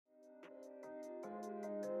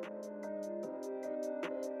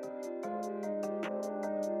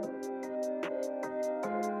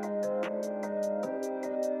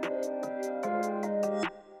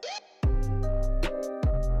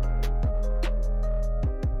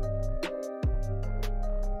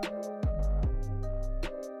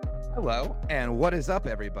Hello, and what is up,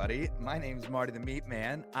 everybody? My name is Marty the Meat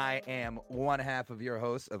Man. I am one half of your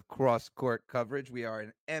host of Cross Court Coverage. We are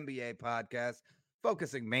an NBA podcast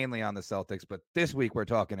focusing mainly on the Celtics, but this week we're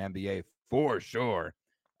talking NBA for sure.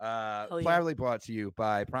 Hell yeah. Proudly brought to you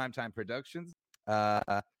by Primetime Productions.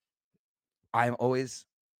 I'm always,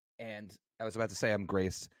 and I was about to say I'm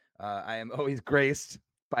graced. I am always graced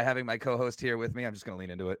by having my co-host here with me. I'm just going to lean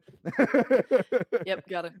into it. Yep,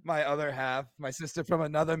 got it. My other half, my sister from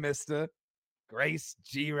another mister, Grace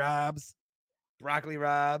G. Robs, Broccoli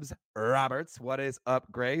Robs, Roberts. What is up,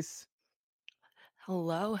 Grace?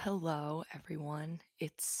 Hello, everyone.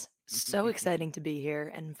 It's so exciting to be here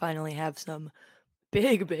and finally have some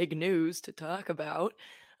big news to talk about.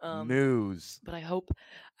 News. But I hope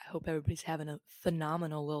everybody's having a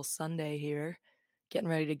phenomenal little Sunday here, getting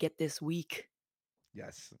ready to get this week.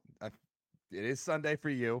 Yes, it is Sunday for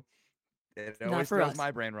you. It Not always for throws us. my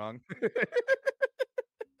brain wrong.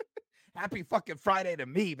 Happy fucking Friday to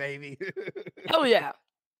me, baby. Hell yeah.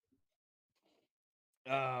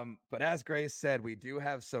 But as Grace said, we do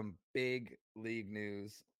have some big league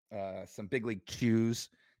news, some big league cues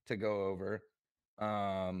to go over.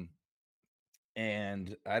 And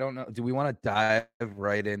I don't know, do we want to dive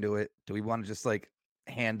right into it? Do we want to just like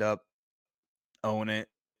hand up, own it?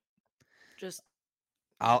 Just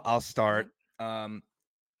I'll start.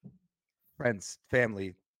 Friends,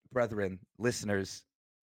 family, brethren, listeners,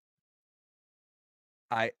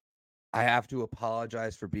 I have to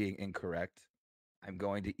apologize for being incorrect. I'm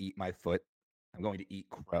going to eat my foot. I'm going to eat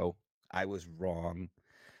crow. I was wrong.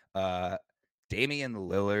 Damian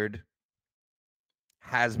Lillard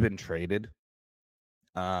has been traded.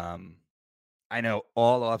 I know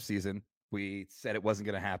all offseason we said it wasn't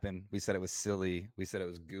going to happen. We said it was silly. We said it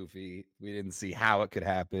was goofy. We didn't see how it could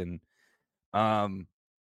happen. And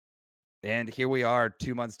here we are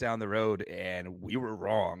 2 months down the road, and we were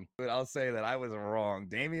wrong. But I'll say that I was wrong.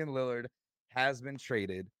 Damian Lillard has been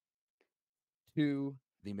traded to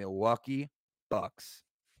the Milwaukee Bucks.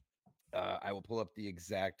 I will pull up the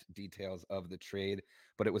exact details of the trade,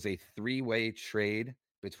 but it was a three-way trade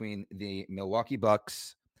between the Milwaukee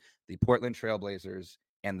Bucks, the Portland Trailblazers,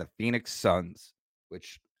 and the Phoenix Suns,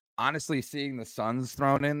 which honestly, seeing the Suns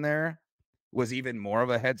thrown in there was even more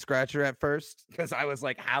of a head scratcher at first, because I was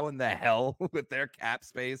like, how in the hell, with their cap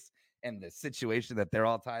space and the situation that they're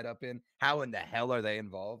all tied up in, how in the hell are they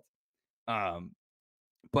involved?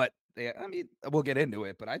 But I mean, we'll get into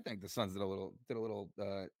it, but I think the Suns did a little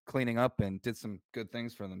cleaning up and did some good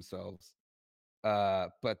things for themselves.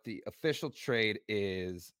 But the official trade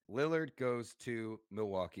is Lillard goes to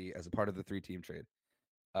Milwaukee as a part of the 3-team trade.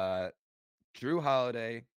 Drew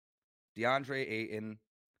Holiday, DeAndre Ayton,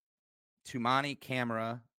 Tumani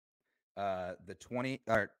Camara, the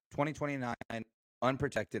 2029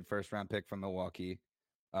 unprotected first round pick from Milwaukee,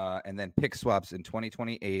 and then pick swaps in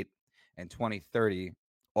 2028 and 2030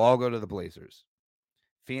 all go to the Blazers.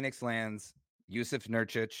 Phoenix lands Yusuf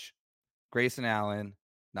Nurkic, Grayson Allen,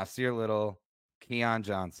 Nasir Little, Keon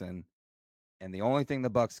Johnson, and the only thing the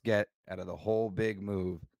Bucks get out of the whole big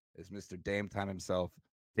move is Mr. Dame Time himself,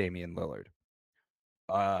 Damian Lillard.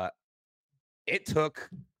 It took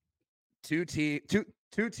two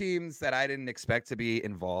teams that I didn't expect to be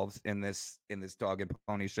involved in this dog and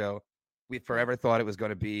pony show. We forever thought it was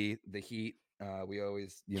going to be the Heat. We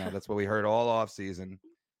always, that's what we heard all off season.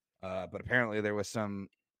 But apparently there was some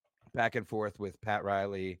back and forth with Pat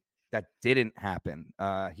Riley that didn't happen.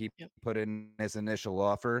 He put in his initial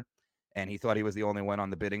offer, and he thought he was the only one on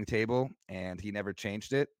the bidding table, and he never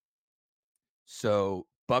changed it. So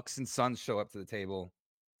Bucks and Suns show up to the table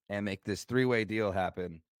and make this 3-way deal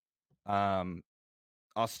happen.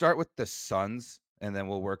 I'll start with the Suns, and then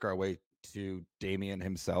we'll work our way to Damian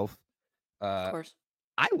himself. Of course.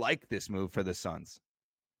 I like this move for the Suns.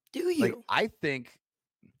 Do you? Like, I think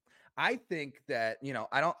that,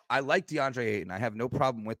 I like DeAndre Ayton. I have no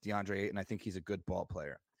problem with DeAndre Ayton. I think he's a good ball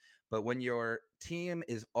player. But when your team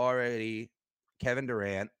is already Kevin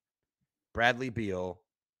Durant, Bradley Beal,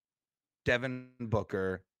 Devin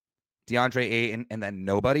Booker, DeAndre Ayton, and then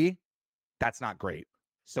nobody, that's not great.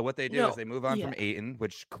 So what they do is they move on from Ayton,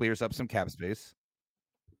 which clears up some cap space,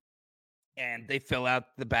 and they fill out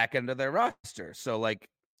the back end of their roster. So, like,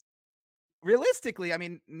 realistically, I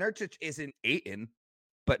mean, Nurkic isn't Ayton,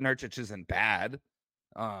 but Nurkic isn't bad.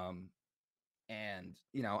 And,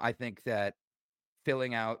 I think that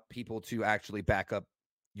filling out people to actually back up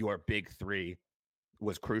your big three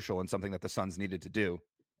was crucial and something that the Suns needed to do.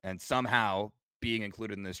 And somehow being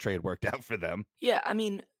included in this trade worked out for them. Yeah, I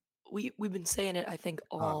mean, we've been saying it, I think,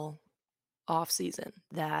 all off season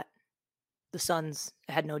that the Suns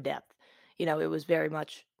had no depth. It was very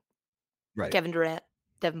much right. Kevin Durant,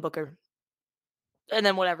 Devin Booker, and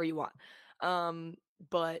then whatever you want. Um,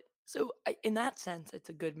 but so in that sense, it's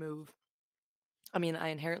a good move. I mean, I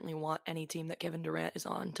inherently want any team that Kevin Durant is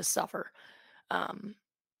on to suffer, um,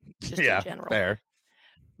 just in Yeah, general. fair.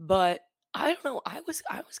 But I don't know. I was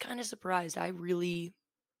kind of surprised. I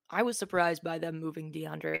was surprised by them moving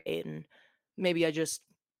DeAndre Ayton. Maybe I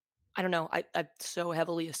don't know. I so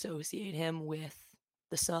heavily associate him with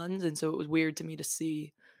the Suns, and so it was weird to me to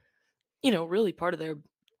see, really part of their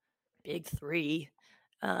big three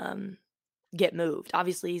um, get moved.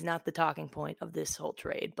 Obviously, he's not the talking point of this whole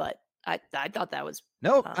trade, but I thought that was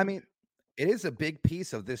No, I um, mean, it is a big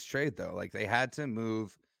piece of this trade though. Like they had to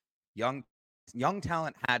move young young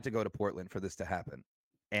talent had to go to Portland for this to happen.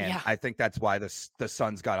 And yeah, I think that's why the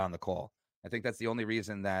Suns got on the call. I think that's the only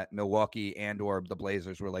reason that Milwaukee and or the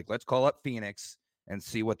Blazers were like, let's call up Phoenix and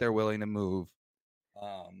see what they're willing to move.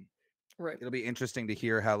 Um, right. it'll be interesting to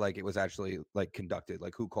hear how like it was actually like conducted,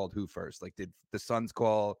 like who called who first. Like, did the Suns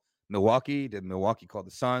call Milwaukee? Did Milwaukee call the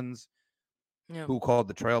Suns? Yeah, Who called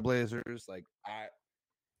the Trailblazers? Like,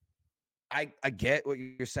 I get what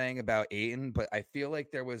you're saying about Aiton, but I feel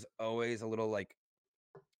like there was always a little like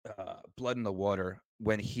blood in the water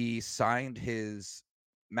when he signed his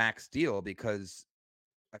max deal because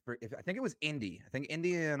I think it was Indy. I think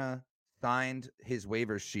Indiana signed his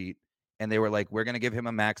waiver sheet and they were like, we're going to give him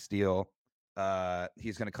a max deal.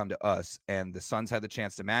 He's going to come to us. And the Suns had the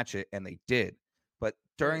chance to match it and they did. But right.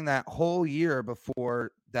 during that whole year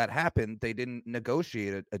before that happened, they didn't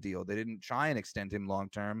negotiate a deal. They didn't try and extend him long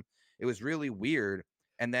term. It was really weird.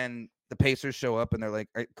 And then the Pacers show up and they're like,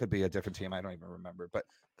 it could be a different team. I don't even remember. But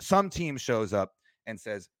some team shows up and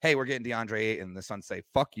says, hey, we're getting DeAndre Ayton. And the Suns say,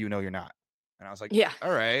 fuck you, no, you're not. And I was like, Yeah,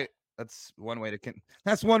 all right, that's one way to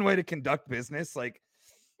that's one way to conduct business. Like,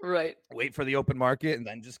 right. wait for the open market and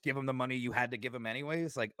then just give them the money you had to give them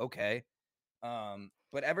anyways. Like, okay.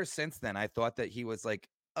 But ever since then, I thought that he was like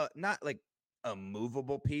not like a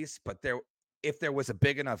movable piece, but if there was a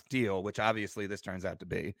big enough deal, which obviously this turns out to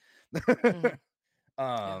be, Hmm.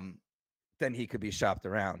 Yeah. um, then he could be shopped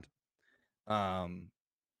around. Um,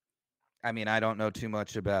 I mean, I don't know too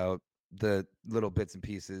much about the little bits and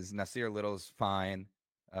pieces. Nasir Little's fine.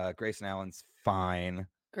 Grayson Allen's fine.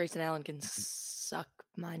 Grayson Allen can suck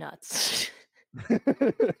my nuts.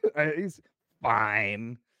 He's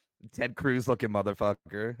fine. Ted Cruz looking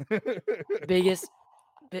motherfucker. biggest,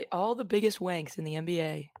 all the biggest wanks in the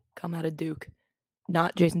NBA come out of Duke.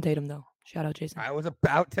 Not Jason Tatum though. Shout out Jason. I was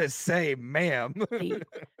about to say, ma'am. He,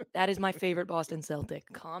 that is my favorite Boston Celtic.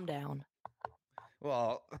 Calm down.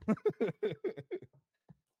 Well,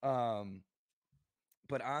 um,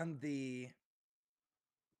 but on the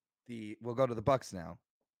we'll go to the Bucks now.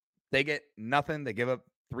 They get nothing. They give up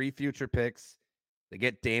 3 future picks. They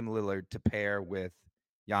get Dame Lillard to pair with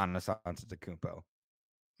Giannis Antetokounmpo.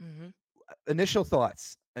 Hmm. Initial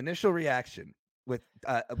thoughts, initial reaction with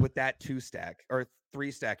that 2 stack or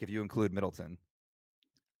 3 stack if you include Middleton.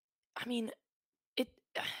 I mean, it.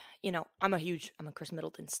 I'm a Chris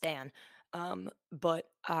Middleton stan, but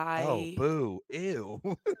Oh, I boo. Ew. I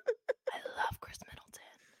love Chris Middleton.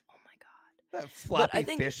 Oh my god. That But I floppy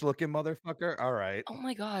think, fish looking motherfucker. All right. oh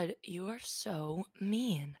my god, you are so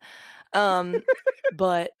mean.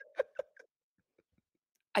 But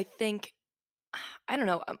I think I don't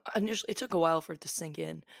know. Initially, it took a while for it to sink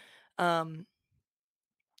in, um,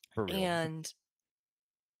 For real. and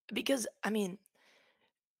because I mean,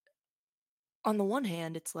 on the one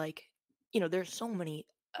hand, it's like, there's so many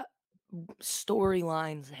uh,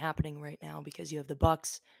 storylines happening right now because you have the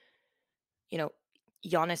Bucks. You know,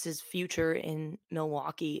 Giannis's future in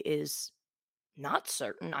Milwaukee is not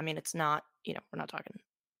certain. I mean, it's not. We're not talking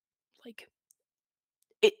like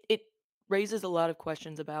it raises a lot of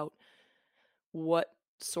questions about what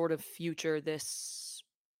sort of future this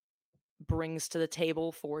brings to the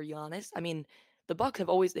table for Giannis. I mean, the Bucks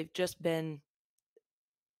they've just been,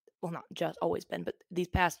 well, not just always been, but this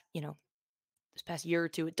past year or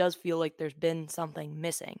two, it does feel like there's been something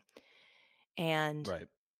missing. And Right.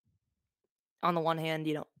 on the one hand,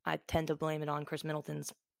 I tend to blame it on Chris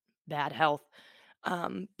Middleton's bad health.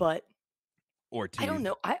 But Or I don't teeth.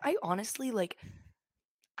 know. I honestly like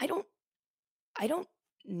I don't I don't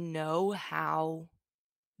know how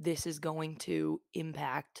this is going to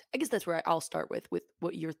impact. I guess that's where I'll start with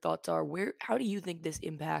what your thoughts are. How do you think this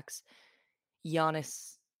impacts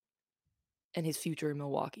Giannis and his future in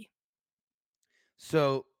Milwaukee?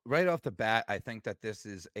 So right off the bat, I think that this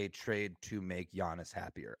is a trade to make Giannis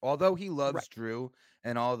happier. Although he Right. loves Drew,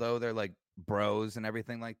 and although they're like bros and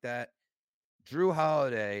everything like that, Drew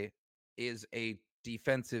Holiday is a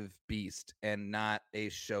defensive beast and not a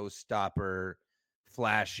showstopper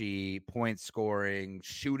flashy, point scoring,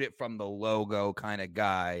 shoot it from the logo kind of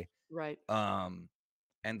guy. Right. Um,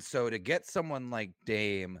 and so to get someone like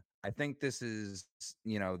Dame, I think this is,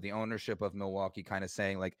 the ownership of Milwaukee kind of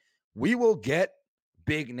saying, like, we will get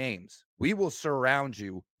big names. We will surround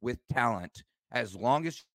you with talent. As long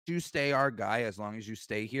as you stay our guy, as long as you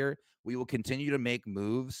stay here, we will continue to make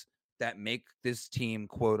moves that make this team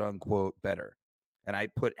quote unquote better. And I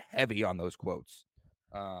put heavy on those quotes.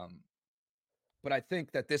 Um, but I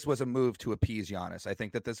think that this was a move to appease Giannis. I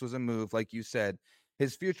think that this was a move, like you said,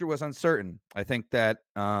 his future was uncertain. I think that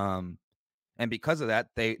and because of that,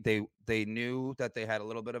 they knew that they had a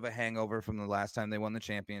little bit of a hangover from the last time they won the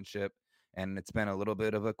championship, and it's been a little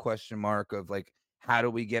bit of a question mark of like, how do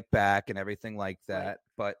we get back and everything like Right. that.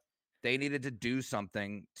 But they needed to do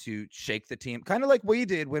something to shake the team, kind of like we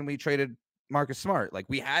did when we traded Marcus Smart. Like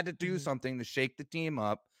we had to do Mhm. something to shake the team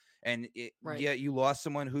up. And Right. yeah, you lost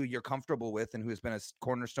someone who you're comfortable with and who's been a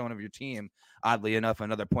cornerstone of your team. Oddly enough,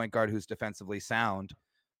 another point guard who's defensively sound.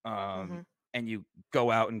 Mhm. And you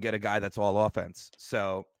go out and get a guy that's all offense.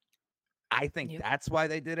 So I think Yep. that's why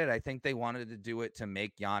they did it. I think they wanted to do it to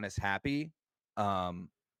make Giannis happy.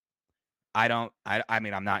 Um, I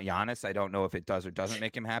mean, I'm not Giannis. I don't know if it does or doesn't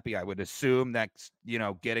make him happy. I would assume that,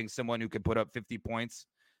 getting someone who could put up 50 points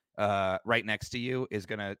right next to you is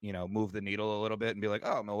going to, move the needle a little bit and be like,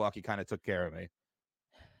 oh, Milwaukee kind of took care of me.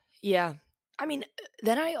 Yeah. I mean,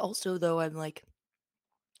 then I also though I'm like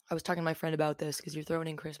I was talking to my friend about this because you're throwing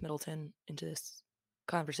in Chris Middleton into this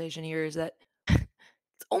conversation here. Is that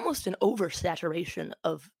it's almost an oversaturation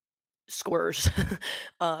of scorers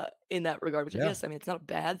in that regard, which I Yeah. guess I mean it's not a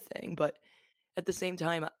bad thing, but at the same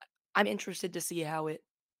time, I'm interested to see how it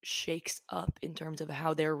shakes up in terms of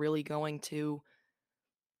how they're really going to,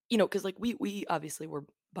 because like we obviously were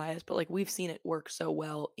biased, but like we've seen it work so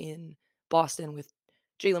well in Boston with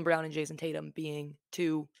Jalen Brown and Jason Tatum being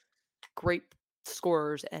two great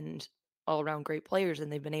scorers and all around great players,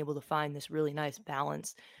 and they've been able to find this really nice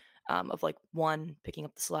balance of like one picking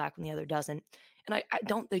up the slack when the other doesn't. And I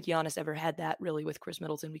don't think Giannis ever had that really with Chris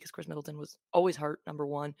Middleton because Chris Middleton was always hurt, number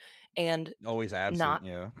one, and Always absent. not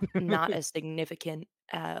Yeah. not as significant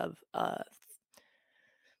of a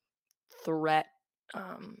threat,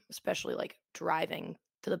 especially like driving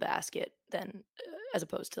to the basket than as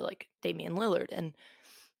opposed to like Damian Lillard. And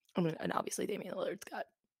I mean, and obviously Damian Lillard's got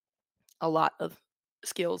a lot of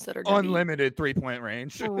skills that are going to be Unlimited 3-point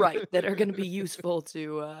range. right, that are going to be useful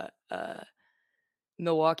to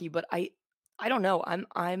Milwaukee. But I don't know.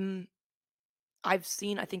 I've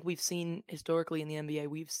seen. I think we've seen historically in the NBA.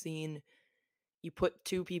 We've seen you put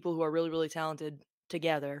two people who are really really talented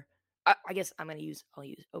together. I guess I'll use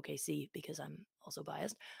OKC because I'm also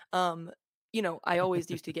biased. Um, I always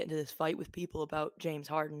used to get into this fight with people about James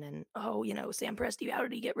Harden and oh, Sam Presti, how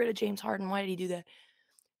did he get rid of James Harden? Why did he do that?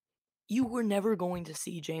 You were never going to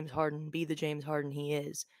see James Harden be the James Harden he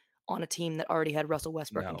is on a team that already had Russell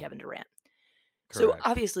Westbrook and No. Kevin Durant. So Correct.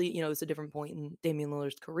 obviously, it's a different point in Damian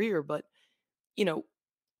Lillard's career, but you know,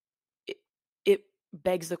 it, it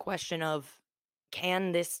begs the question of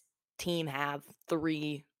can this team have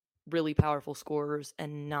three really powerful scorers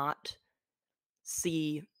and not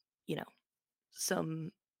see, you know,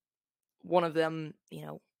 some one of them,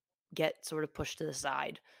 get sort of pushed to the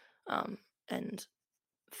side um, and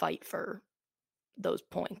fight for those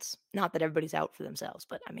points. Not that everybody's out for themselves,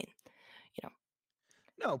 but I mean, you know,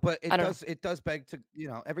 No, but I it don't know. does it does beg to,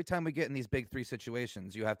 every time we get in these big three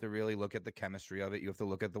situations, you have to really look at the chemistry of it. You have to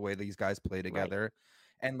look at the way these guys play Right. together.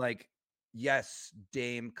 And like, yes,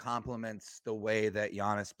 Dame complements the way that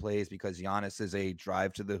Giannis plays because Giannis is a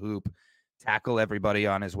drive to the hoop, tackle everybody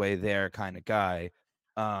on his way there kind of guy.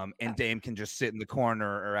 Yeah. And Dame can just sit in the corner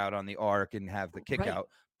or out on the arc and have the kick Right. out.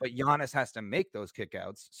 But Giannis has to make those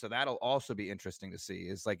kickouts. So that'll also be interesting to see.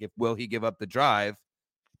 Is like, if will he give up the drive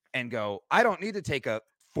and go, I don't need to take a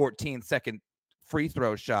 14-second free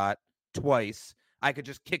throw shot twice. I could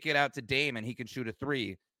just kick it out to Dame and he can shoot a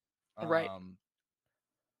three. Right. Um,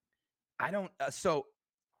 I don't. So,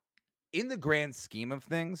 in the grand scheme of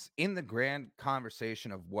things, in the grand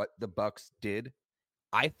conversation of what the Bucks did,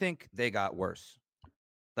 I think they got worse.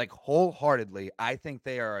 Like wholeheartedly, I think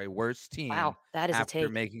they are a worse team Wow. That is a after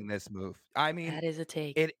take. making this move. I mean, That is a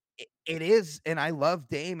take. it is, and I love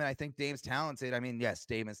Dame, and I think Dame's talented. I mean, yes,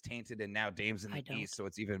 Dame is tainted, and now Dame's in I the don't. East, so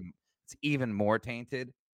it's even more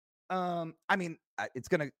tainted. I mean, it's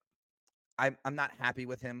gonna. I'm not happy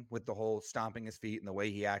with him with the whole stomping his feet and the way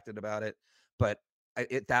he acted about it, but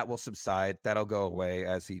that will subside. That'll go away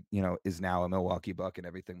as he, is now a Milwaukee Buck and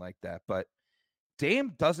everything like that. But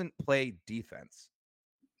Dame doesn't play defense,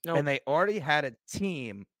 and Nope. they already had a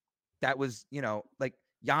team that was, like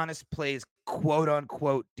Giannis plays quote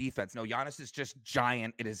unquote defense. No, Giannis is just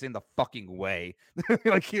giant. It is in the fucking way.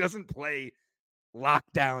 Like he doesn't play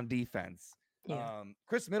lockdown defense. Yeah.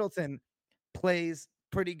 Chris Middleton plays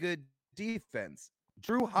pretty good defense.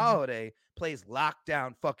 Drew Mhm. Holiday plays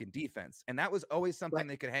lockdown fucking defense. And that was always something Right.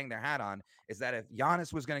 they could hang their hat on, is that if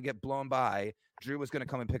Giannis was going to get blown by, Drew was going to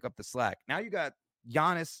come and pick up the slack. Now you got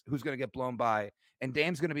Giannis who's going to get blown by, and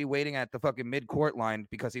Dame's going to be waiting at the fucking mid-court line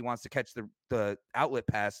because he wants to catch the outlet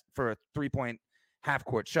pass for a 3-point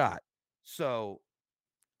half-court shot. So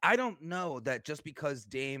I don't know that just because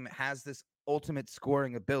Dame has this ultimate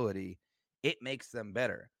scoring ability, it makes them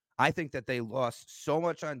better. I think that they lost so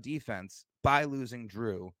much on defense by losing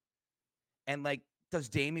Drew. And like, does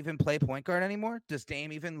Dame even play point guard anymore? Does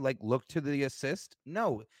Dame even like look to the assist?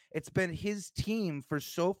 No, it's been his team for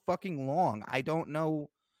so fucking long. I don't know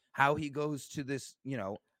how he goes to this,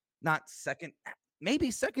 not second, maybe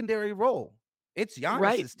secondary role. It's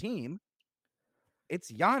Right. Giannis's team.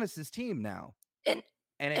 It's Giannis's team now. And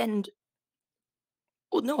And it and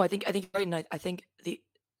well, no, I think you're right, and I think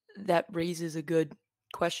that raises a good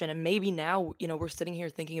question, and maybe now, we're sitting here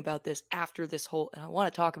thinking about this after this whole, and I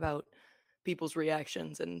want to talk about people's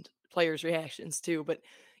reactions and players' reactions too, but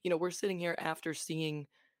we're sitting here after seeing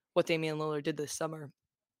what Damian Lillard did this summer,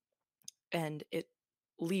 and it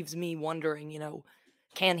leaves me wondering,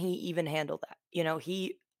 can he even handle that?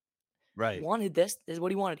 He right. wanted this. This is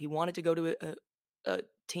what he wanted. He wanted to go to a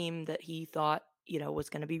team that he thought, was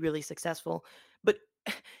going to be really successful, but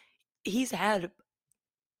he's had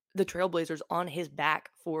the Trailblazers on his back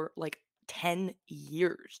for like 10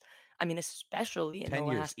 years. I mean, especially 10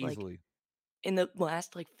 years easily. in the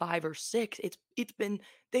last like 5 or 6, it's been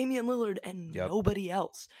Damian Lillard and Yep. nobody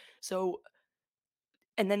else. So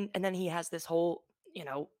and then he has this whole,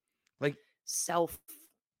 Like, self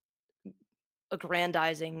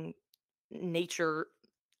aggrandizing nature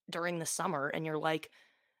during the summer, and you're like,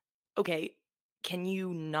 "Okay, can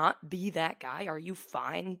you not be that guy? Are you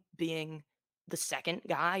fine being the second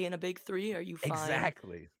guy in a big 3? Are you fine?"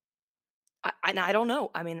 exactly. I don't know.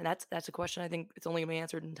 I mean, that's a question I think it's only gonna be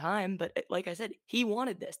answered in time, but, like I said, he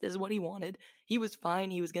wanted this. This is what he wanted. He was fine.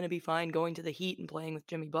 He was gonna be fine going to the Heat and playing with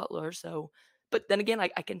Jimmy Butler, so but then again, I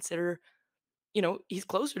consider, he's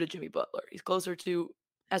closer to Jimmy Butler. He's closer to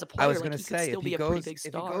as a I player, was like, gonna he could say still be a pretty big if he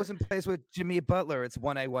goes star. and plays with Jimmy Butler, it's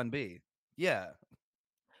 1A, 1B. Yeah.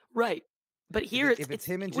 Right. But If here it it's if it's it's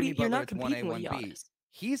him and what do Jimmy you're Butler, not it's 1A, competing with 1B. Giannis.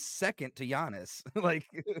 He's second to Giannis. Like,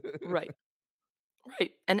 Right.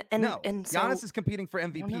 Right. And and no, and Giannis so is competing for I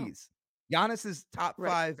don't know. MVPs. Giannis is top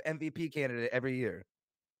Right. 5 MVP candidate every year.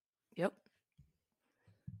 Yep.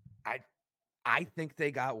 I I think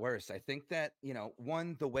they got worse. I think that,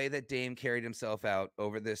 one, the way that Dame carried himself out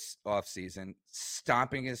over this offseason,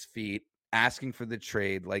 stomping his feet, asking for the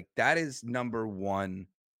trade, like that is number one,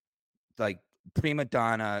 like prima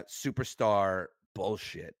donna, superstar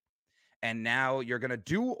bullshit. And now you're going to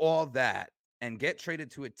do all that and get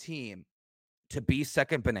traded to a team to be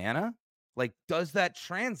second banana? Like, does that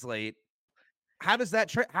translate? How does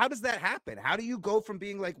that happen? How do you go from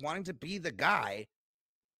being like wanting to be the guy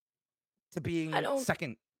to I being don't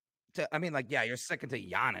second I mean, like, yeah, you're second to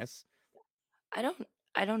Giannis. I don't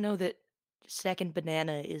I don't know that second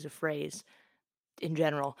banana is a phrase in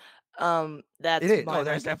general. It That's is. my Oh, like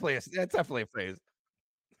that's definitely a phrase.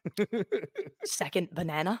 second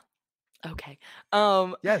banana? Okay.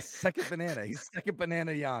 Um Yes, second banana. He's second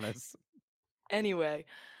banana Giannis. anyway,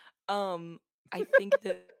 I think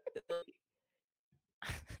that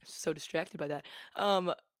so distracted by that.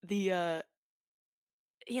 The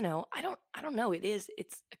I don't know. It's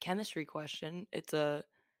a chemistry question. It's a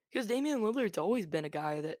because Damian Lillard's always been a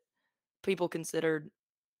guy that people considered,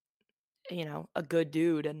 a good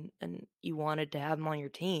dude and you wanted to have him on your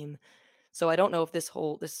team. So I don't know if this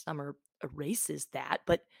summer erases that,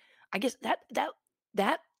 but I guess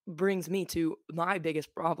that brings me to my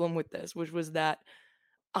biggest problem with this, which was that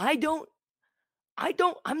I don't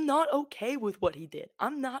I'm not okay with what he did.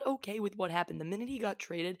 I'm not okay with what happened. The minute he got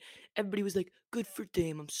traded, everybody was like, "Good for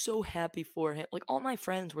Dame. I'm so happy for him." Like all my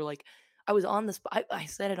friends were like, I was on this. I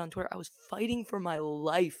said it on Twitter. I was fighting for my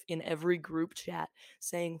life in every group chat,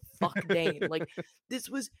 saying "fuck Dame." Like this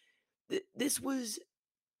was this was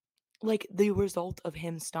like the result of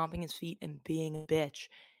him stomping his feet and being a bitch.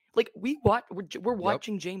 Like we're Yep.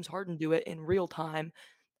 watching James Harden do it in real time.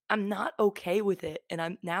 I'm not okay with it, and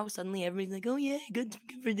I'm now suddenly everybody's like, "Oh yeah, good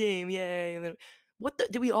for Dame, yay!" And then, what the?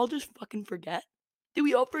 Did we all just fucking forget? Did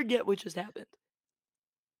we all forget what just happened?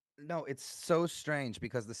 No, it's so strange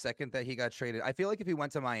because the second that he got traded, I feel like if he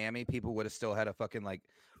went to Miami, people would have still had a fucking like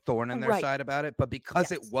thorn in their Right. side about it. But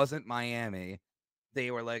because it Yes. wasn't Miami,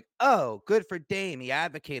 they were like, "Oh, good for Dame. He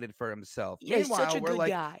advocated for himself." Yeah, he's such Meanwhile, a we're good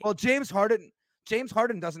like, guy. "Well, James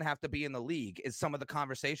Harden doesn't have to be in the league." Is some of the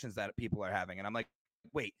conversations that people are having, and I'm like,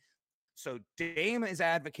 "Wait, so Dame is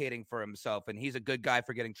advocating for himself, and he's a good guy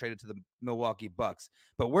for getting traded to the Milwaukee Bucks.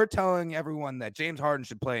 But we're telling everyone that James Harden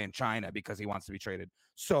should play in China because he wants to be traded.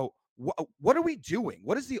 So what are we doing?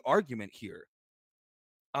 What is the argument here?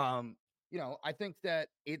 Um, I think that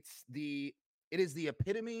it is the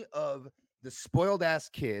epitome of the spoiled ass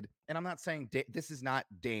kid. And I'm not saying this is not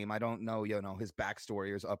Dame. I don't know, his backstory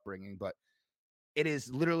or his upbringing, but it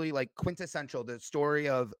is literally like quintessential the story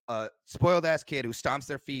of a spoiled ass kid who stomps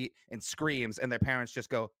their feet and screams, and their parents just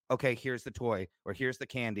go, "Okay, here's the toy, or here's the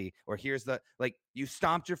candy, or here's the like." You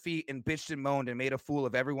stomped your feet and bitched and moaned and made a fool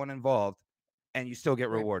of everyone involved, and you still get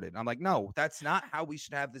Right. rewarded. And I'm like, no, that's not how we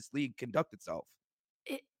should have this league conduct itself.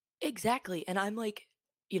 It exactly, and I'm like,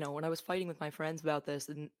 when I was fighting with my friends about this,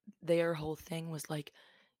 and their whole thing was like,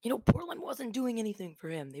 Portland wasn't doing anything for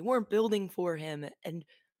him. They weren't building for him, and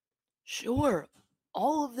sure,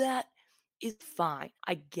 all of that is fine.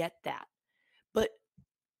 I get that. But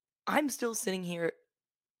I'm still sitting here.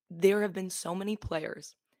 There have been so many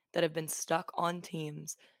players that have been stuck on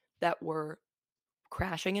teams that were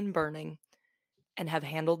crashing and burning and have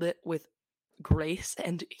handled it with grace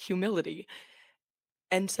and humility.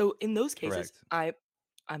 And so in those cases, Correct.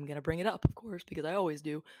 I'm going to bring it up, of course, because I always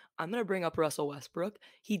do. I'm going to bring up Russell Westbrook.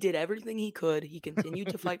 He did everything he could. He continued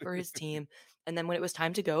to fight for his team. And then when it was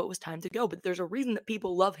time to go, it was time to go. But there's a reason that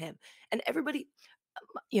people love him. And everybody,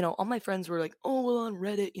 all my friends were like, "Oh, well, on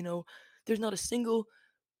Reddit, there's not a single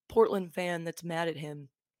Portland fan that's mad at him."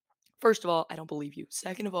 First of all, I don't believe you.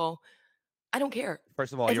 Second of all, I don't care.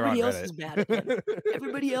 First of all, you're on Everybody else Reddit. is mad at him.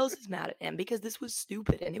 Everybody else is mad at him because this was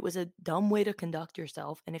stupid and it was a dumb way to conduct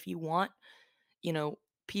yourself. And if you want, you know,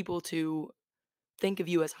 people to think of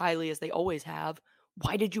you as highly as they always have,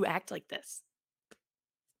 why did you act like this?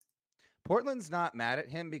 Portland's not mad at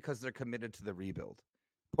him because they're committed to the rebuild.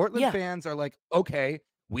 Portland Yeah, fans are like, okay,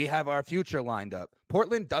 we have our future lined up.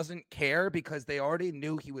 Portland doesn't care because they already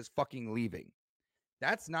knew he was fucking leaving.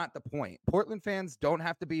 That's not the point. Portland fans don't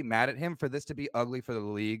have to be mad at him for this to be ugly for the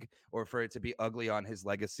league, or for it to be ugly on his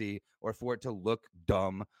legacy, or for it to look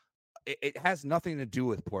dumb. It has nothing to do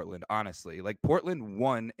with Portland, honestly. Like, Portland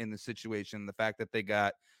won in the situation, the fact that they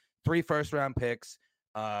got 3 first-round picks.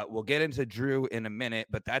 We'll get into Drew in a minute,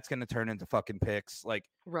 but that's going to turn into fucking picks. Like,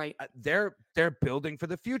 right. they're building for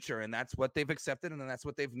the future, and that's what they've accepted, and that's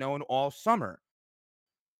what they've known all summer.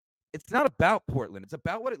 It's not about Portland. It's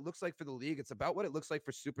about what it looks like for the league. It's about what it looks like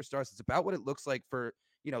for superstars. It's about what it looks like for,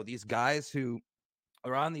 these guys who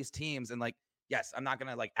are on these teams. And like, yes, I'm not going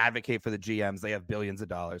to like advocate for the GMs. They have billions of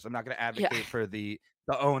dollars. I'm not going to Yeah. advocate for the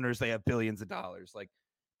owners. They have billions of dollars. Like,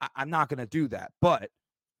 I'm not going to do that. But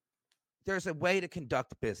there's a way to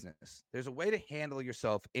conduct business. There's a way to handle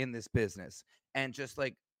yourself in this business, and just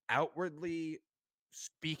like outwardly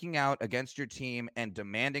speaking out against your team and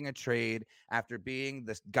demanding a trade after being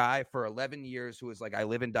this guy for 11 years who is like, I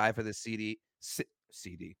live and die for this CD.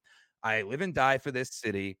 I live and die for this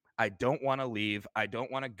city. I don't want to leave. I don't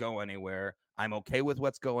want to go anywhere. I'm okay with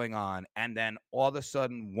what's going on. And then all of a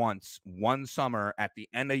sudden, one summer at the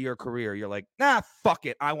end of your career, you're like, nah, fuck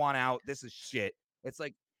it. I want out. This is shit. It's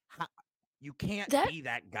like, you can't That be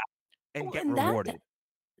that guy and well, get and that rewarded.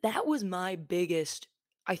 that was my biggest,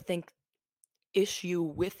 I think, issue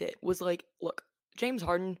with it was like, look, James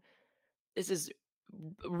Harden, this is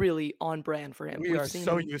really on brand for him. We We've are seen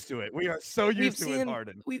so him used to it. We are so we've used to seen with him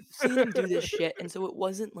Harden. we've seen him do this shit, and so it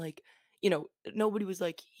wasn't like, nobody was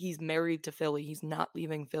like, "He's married to Philly, he's not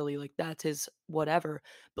leaving Philly, like, that's his whatever."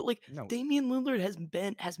 But, like, No, Damian Lillard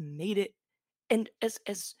has made it, and as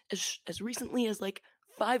recently as, like,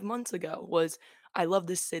 5 months ago was, "I love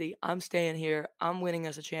this city, I'm staying here, I'm winning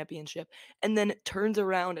us a championship," and then it turns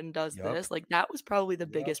around and does yep, this, like, that was probably the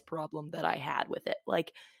yep. biggest problem that I had with it,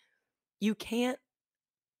 like, you can't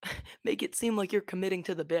make it seem like you're committing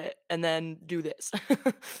to the bit and then do this.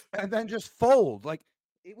 And then just fold. Like,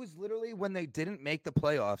 it was literally when they didn't make the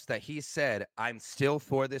playoffs that he said, I'm still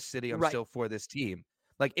for this city. I'm Right. still for this team.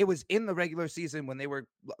 Like, it was in the regular season when they were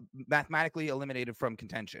mathematically eliminated from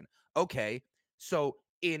contention. Okay. So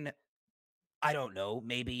in, I don't know,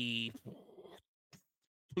 maybe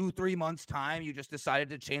 2, 3 months time, you just decided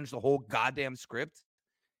to change the whole goddamn script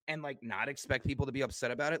and like not expect people to be upset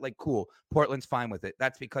about it. Like, cool. Portland's fine with it.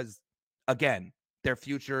 That's because, again, their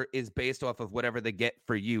future is based off of whatever they get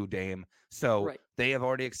for you, Dame. So Right. they have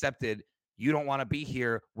already accepted you don't want to be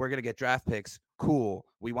here. We're going to get draft picks. Cool.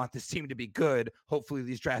 We want this team to be good. Hopefully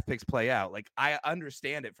these draft picks play out. Like, I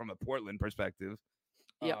understand it from a Portland perspective.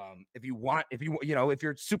 Yep. If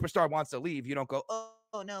your superstar wants to leave, you don't go,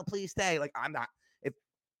 oh no, please stay. Like I'm not. If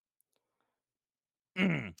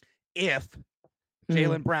if Mm. If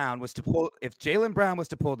Jalen Brown was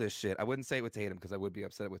to pull this shit, I wouldn't say it with Tatum because I would be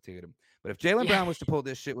upset with Tatum. But if Jalen Yeah. Brown was to pull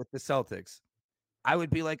this shit with the Celtics, I would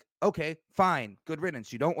be like, okay, fine, good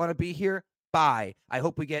riddance. You don't want to be here? Bye. I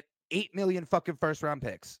hope we get 8 million fucking first round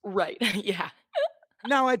picks. Right. Yeah.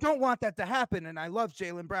 Now, I don't want that to happen, and I love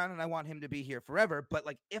Jalen Brown, and I want him to be here forever. But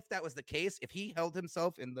like, if that was the case, if he held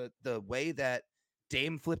himself in the way that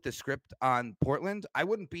Dame flipped the script on Portland, I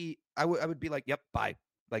wouldn't be. I would be like, yep, bye.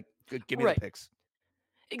 Like, give me the Right. picks.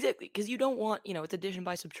 Exactly, because you don't want, it's addition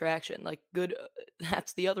by subtraction. Like good,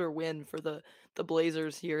 that's the other win for the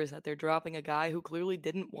Blazers here is that they're dropping a guy who clearly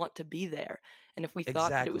didn't want to be there. And if we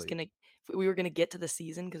thought that Exactly. if we were gonna get to the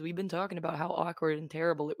season, because we've been talking about how awkward and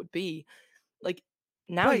terrible it would be, like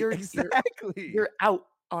now Right. you're Exactly. out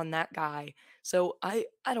on that guy. So I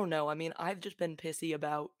don't know. I mean, I've just been pissy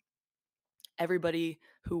about everybody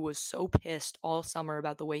who was so pissed all summer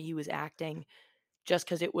about the way he was acting, just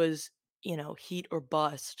because it was heat or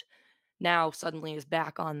bust now suddenly is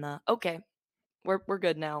back on the, "Okay, we're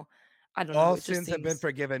good now." I don't know, All it just sins have been seems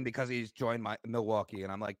forgiven because he's joined my Milwaukee,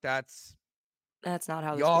 and I'm like, that's not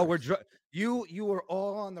how this y'all were works. dr- you were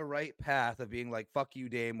all on the right path of being like, fuck you,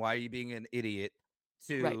 Dame. Why are you being an idiot?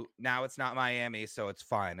 Right, To now it's not Miami, so it's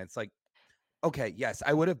fine. It's like, okay, yes,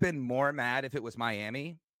 I would have been more mad if it was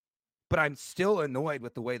Miami, but I'm still annoyed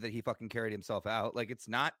with the way that he fucking carried himself out. Like it's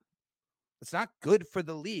not good for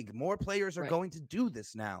the league. More players are right. going to do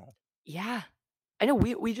this now. Yeah. I know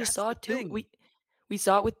we just That's saw the it too. thing. We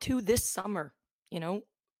saw it with 2 this summer, you know?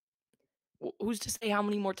 Who's to say how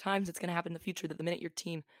many more times it's gonna happen in the future that the minute your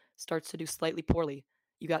team starts to do slightly poorly,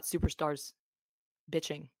 you got superstars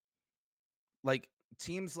bitching. Like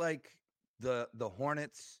teams like the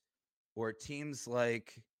Hornets or teams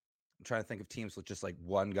like I'm trying to think of teams with just like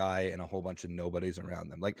one guy and a whole bunch of nobodies around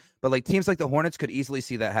them. But like teams like the Hornets could easily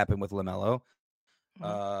see that happen with LaMelo.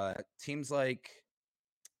 Mhm. Teams like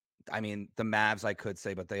I mean, the Mavs, I could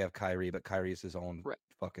say, but they have Kyrie, but Kyrie's his own Right.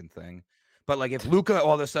 fucking thing. But like, if Luca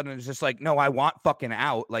all of a sudden is just like, no, I want fucking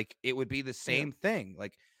out, like it would be the Yeah. same thing.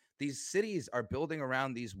 Like these cities are building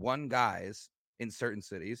around these one guys in certain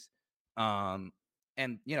cities, um,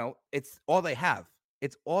 and it's all they have.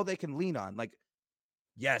 It's all they can lean on. Like,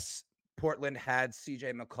 yes, Portland had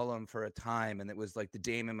CJ McCollum for a time, and it was like the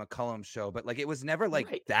Dame and McCollum show, but like it was never like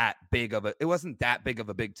Right. that big of a. It wasn't that big of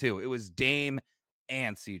a big two. It was Dame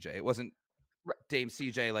and CJ. It wasn't Right. Dame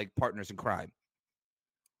CJ like partners in crime.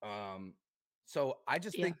 Um, so I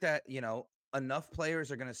just Yeah. think that enough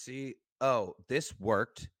players are gonna see, oh, this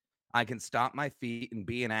worked. I can stomp my feet and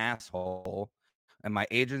be an asshole, and my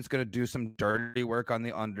agent's gonna do some dirty work on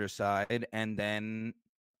the underside, and then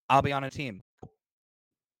I'll be on a team.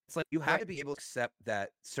 It's like you have Right. to be able to accept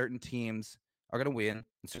that certain teams are gonna win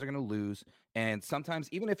and certain are gonna lose, and sometimes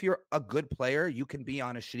even if you're a good player, you can be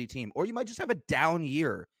on a shitty team, or you might just have a down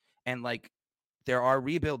year, and like there are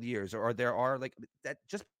rebuild years, or there are like that.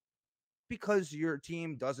 Just because your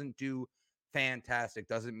team doesn't do fantastic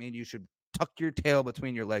doesn't mean you should tuck your tail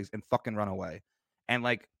between your legs and fucking run away. And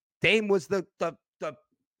like Dame was the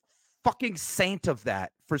fucking saint of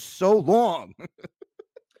that for so long.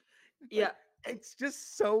 Yeah. Like And it's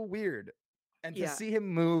just so weird. And to yeah. see him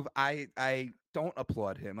move, I don't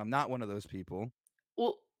applaud him. I'm not one of those people.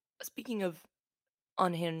 Well, speaking of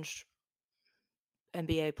unhinged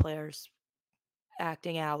NBA players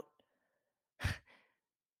acting out,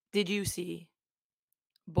 did you see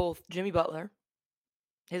both Jimmy Butler,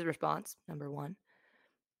 his response, number 1,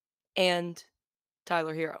 and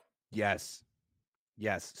Tyler Hero? Yes.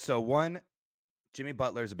 Yes. So one, Jimmy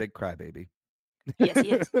Butler is a big crybaby. Yes,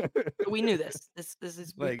 he is. We knew this. This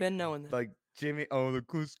is we've like been knowing this. like Jimmy. Oh,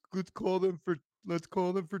 let's call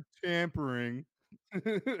them for tampering.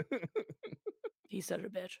 He's such a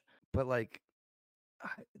bitch. But like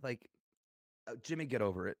Jimmy, get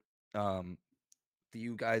over it. Um,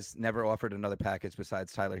 you guys never offered another package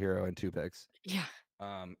besides Tyler Hero and 2 picks. Yeah.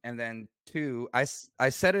 And then two, I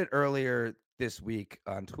said it earlier this week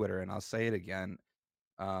on Twitter, and I'll say it again.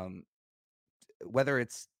 Um, whether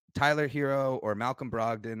it's Tyler Hero or Malcolm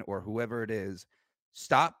Brogdon or whoever it is,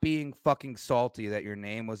 stop being fucking salty that your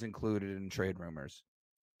name was included in trade rumors.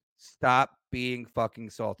 Stop being fucking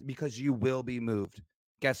salty because you will be moved.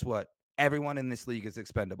 Guess what? Everyone in this league is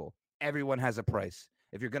expendable. Everyone has a price.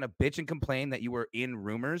 If you're going to bitch and complain that you were in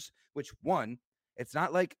rumors, which one, it's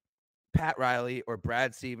not like Pat Riley or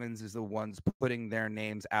Brad Stevens is the ones putting their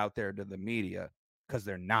names out there to the media because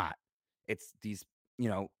they're not. It's these,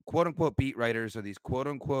 quote unquote beat writers or these quote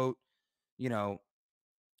unquote, you know,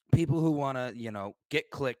 people who want to, get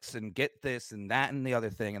clicks and get this and that and the other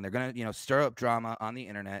thing, and they're going to, stir up drama on the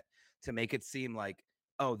internet to make it seem like,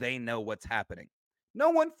 oh, they know what's happening. No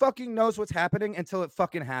one fucking knows what's happening until it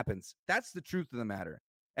fucking happens. That's the truth of the matter.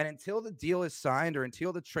 And until the deal is signed or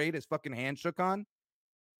until the trade is fucking handshook on,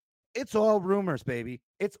 it's all rumors, baby.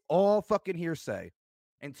 It's all fucking hearsay.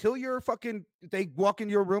 Until they walk in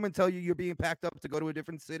your room and tell you you're being packed up to go to a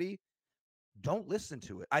different city, don't listen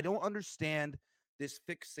to it. I don't understand this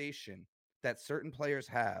fixation that certain players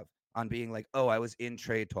have on being like, oh, I was in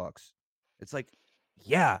trade talks. It's like,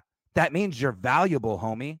 yeah, that means you're valuable,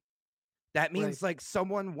 homie. That Right. means like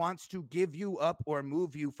someone wants to give you up or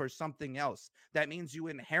move you for something else. That means you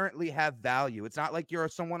inherently have value. It's not like you're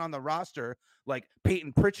someone on the roster like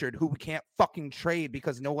Peyton Pritchard who we can't fucking trade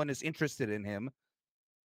because no one is interested in him.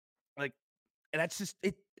 Like, and that's just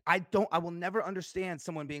it. I will never understand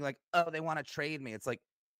someone being like, oh, they want to trade me. It's like,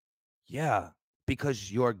 yeah, because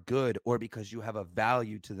you're good or because you have a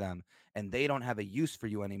value to them and they don't have a use for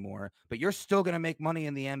you anymore, but you're still going to make money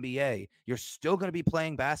in the NBA. You're still going to be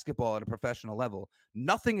playing basketball at a professional level.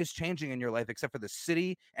 Nothing is changing in your life except for the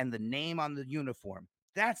city and the name on the uniform.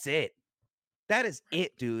 That's it. That is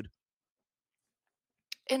it, dude.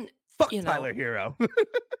 And, Fuck you know, Tyler Hero.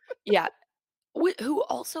 yeah, who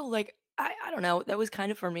also, like, I don't know, that was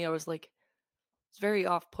kind of for me, I was like, it's very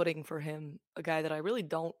off-putting for him, a guy that I really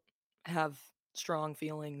don't have strong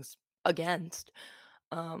feelings against.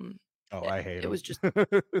 Um, Oh, it I hate it him. was just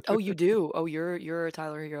oh, you do? Oh, you're a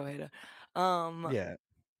Tyler Hero hater. Um, Yeah.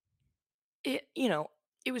 you know,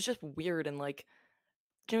 it was just weird and, like,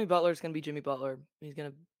 Jimmy Butler's gonna be Jimmy Butler. He's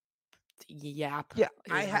gonna yap Yeah,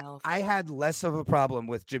 his mouth I had less of a problem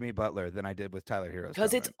with Jimmy Butler than I did with Tyler Hero's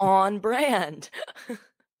because it's comment. on brand.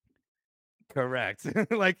 Correct.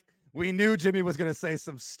 Like we knew Jimmy was gonna say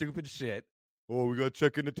some stupid shit. Oh, we got to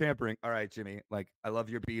check into tampering. All right, Jimmy. Like, I love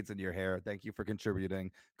your beads in your hair. Thank you for contributing.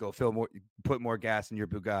 Go put more gas in your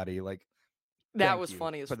Bugatti. Like, That thank was you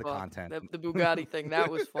funny as for the fuck. content. The Bugatti thing, that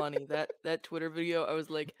was funny. That Twitter video, I was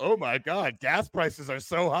like, Oh my God, gas prices are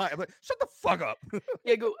so high. I'm like, shut the fuck up.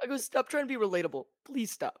 yeah, I go, stop trying to be relatable. Please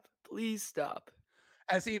stop. Please stop.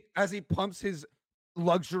 As he pumps his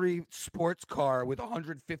luxury sports car with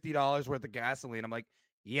 $150 worth of gasoline, I'm like,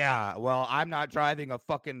 yeah, well, I'm not driving a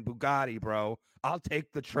fucking Bugatti, bro. I'll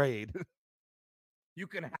take the trade. You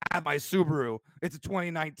can have my Subaru. It's a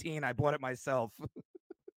 2019. I bought it myself.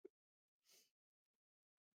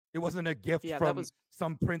 It wasn't a gift Yeah, that from was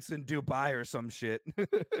some prince in Dubai or some shit.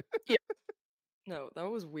 yeah, no, that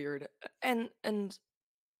was weird. And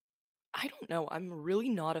I don't know, I'm really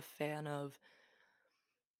not a fan of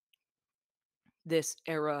this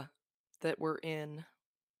era that we're in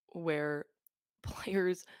where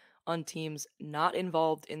players on teams not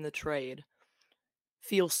involved in the trade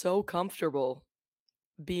feel so comfortable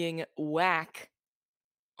being whack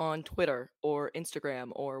on Twitter or Instagram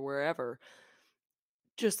or wherever,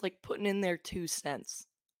 just like putting in their 2 cents.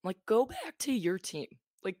 Like, go back to your team.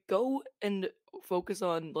 Like, go and focus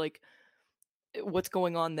on like what's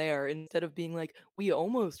going on there instead of being like, we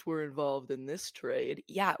almost were involved in this trade.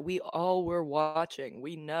 Yeah, we all were watching.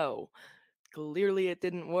 We know. Clearly, it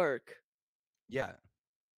didn't work. Yeah.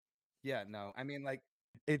 Yeah, no. I mean, like,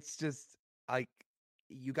 it's just like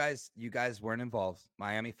you guys weren't involved.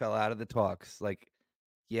 Miami fell out of the talks. Like,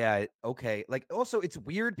 yeah, okay. Like, also, it's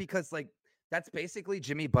weird because like that's basically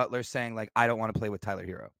Jimmy Butler saying like I don't want to play with Tyler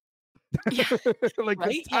Hero. Yeah, Like, because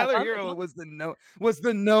right? Yeah, Tyler Hero he's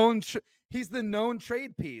the known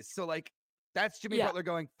trade piece. So like that's Jimmy yeah, Butler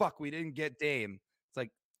going, fuck, we didn't get Dame. It's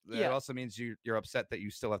like that yeah, also means you're upset that you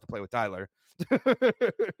still have to play with Tyler.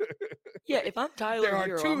 yeah. If I'm There Tyler are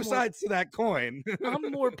Hero, two sides to that coin.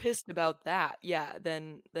 I'm more pissed about that, yeah,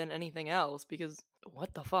 than anything else because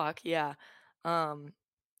what the fuck? Yeah. Um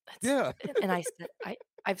that's Yeah. and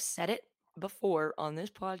I've said it before on this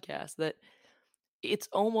podcast that it's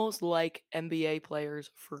almost like NBA players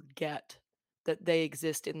forget that they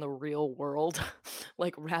exist in the real world,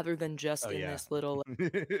 like rather than Oh, just in yeah. this little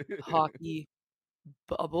hockey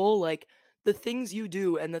bubble, like, the things you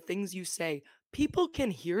do and the things you say, people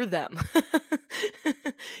can hear them.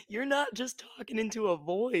 You're not just talking into a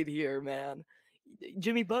void here, man.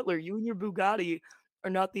 Jimmy Butler, you and your Bugatti are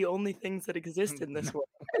not the only things that exist in No. this world.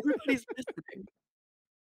 Everybody's listening.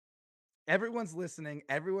 Everyone's listening.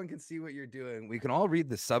 Everyone can see what you're doing. We can all read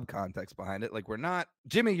the subcontext behind it. Like, we're not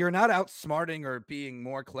Jimmy, you're not outsmarting or being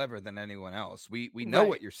more clever than anyone else. We know Right.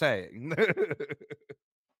 what you're saying.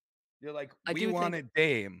 You're like, I "We do think wanted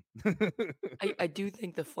Dame." I do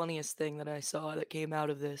think the funniest thing that I saw that came out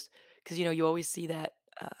of this, because you know, you always see that,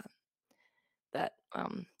 that,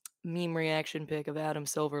 meme reaction pic of Adam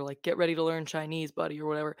Silver, like, "Get ready to learn Chinese, buddy," or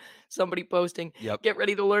whatever. Somebody posting, Yep. "Get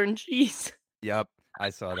ready to learn cheese." Yep. I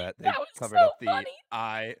saw that. They That was so covered up funny.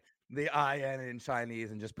 the IN in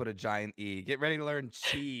Chinese and just put a giant E. Get ready to learn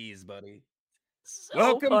cheese, buddy. So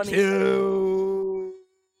Welcome funny. to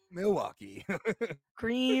Milwaukee.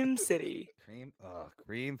 Cream City. Cream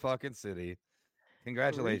fucking city. Cream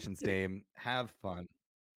Congratulations, City. Dame. Have fun.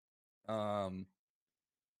 Um,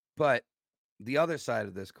 but the other side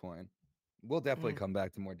of this coin, we'll definitely Mhm. come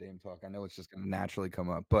back to more Dame talk. I know it's just gonna naturally come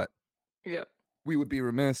up, but Yeah. we would be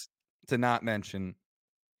remiss to not mention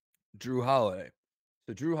Drew Holiday.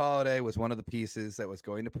 So Drew Holiday was one of the pieces that was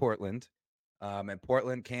going to Portland. And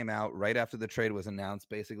Portland came out right after the trade was announced,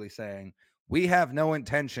 basically saying, we have no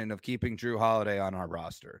intention of keeping Drew Holiday on our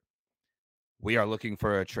roster. We are looking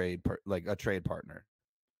for a trade partner.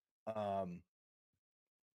 Um,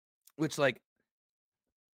 which like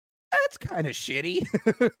that's kind of shitty.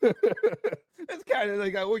 It's kind of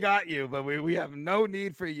like we got you, but we have no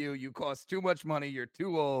need for you. You cost too much money. You're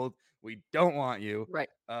too old. We don't want you. Right.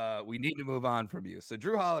 We need to move on from you. So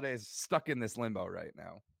Drew Holiday is stuck in this limbo right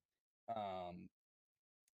now. Um,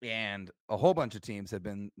 and a whole bunch of teams have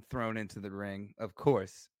been thrown into the ring, of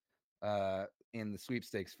course, in the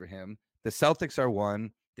sweepstakes for him. The Celtics are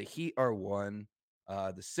one, the Heat are one,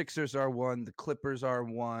 the Sixers are one, the Clippers are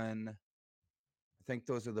one. I think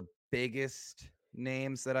those are the biggest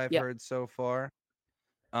names that I've Yeah. heard so far.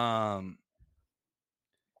 Um,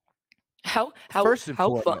 How how first and how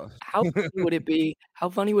fun foremost, how funny would it be how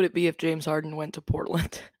funny would it be if James Harden went to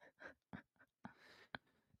Portland?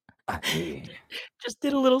 I, Just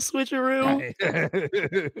did a little switcheroo.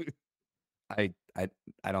 I, I, I,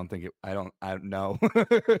 I don't think it. I don't know.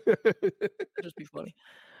 That'd just be funny.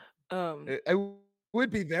 Um, It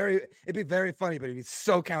would be it'd be very funny, but it'd be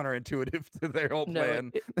so counterintuitive to their whole no,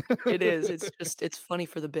 plan. it is. It's funny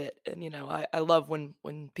for the bit, and, I love when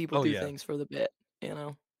people Oh, do yeah. things for the bit, you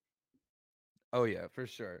know? Oh, yeah, for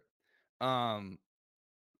sure. Um,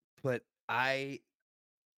 but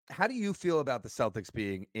how do you feel about the Celtics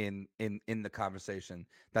being in the conversation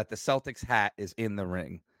that the Celtics hat is in the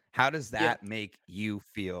ring? How does Yeah. that make you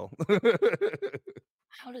feel?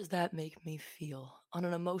 How does that make me feel on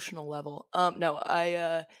an emotional level? No,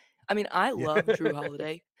 I mean, I Yeah. love Drew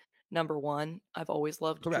Holiday, number 1. I've always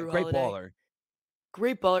loved Correct. Drew Great Holiday. baller.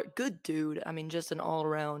 Great baller, good dude. I mean, just an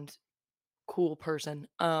all-around cool person.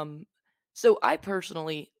 So I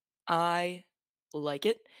personally, I like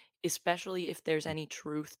it, especially if there's any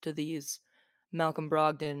truth to these Malcolm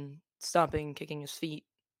Brogdon stomping, kicking his feet,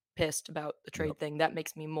 pissed about the Yep. trade thing. That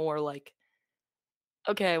makes me more like,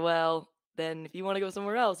 okay, well, then if you want to go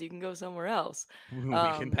somewhere else, you can go somewhere else.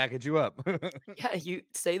 We can Um, package you up. yeah, you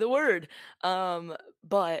say the word.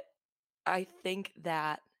 But I think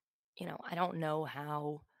that, I don't know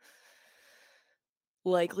how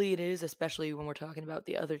likely it is, especially when we're talking about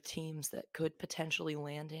the other teams that could potentially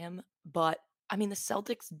land him. But I mean, the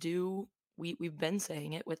Celtics do. We've been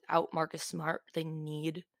saying it. Without Marcus Smart, they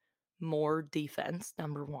need more defense.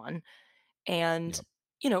 Number one, and Yep.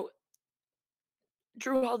 you know,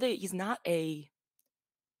 Drew Holiday. He's not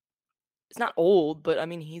old, but I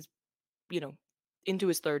mean, he's you know into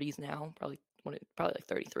his 30s now. Probably like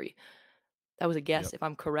 33. That was a guess. Yep. If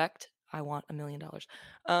I'm correct, I want $1 million.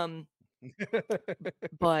 Um,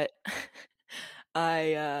 but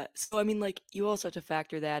so I mean, like, you also have to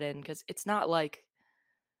factor that in because it's not like,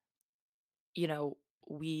 you know,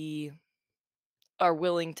 we are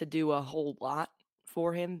willing to do a whole lot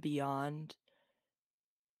for him beyond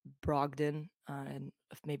Brogdon, and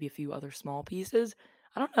maybe a few other small pieces.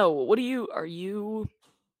 I don't know. What do you are you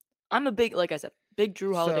I'm a big like I said, big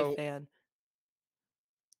Drew Holiday So fan,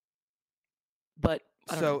 but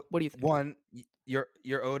I don't know. so What do you think? one, you're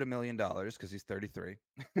owed $1 million because he's 33.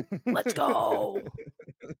 Let's go.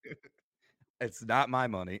 It's not my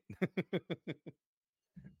money.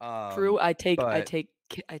 True. But I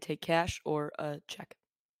take cash or a check.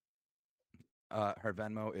 her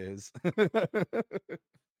Venmo is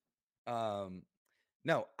um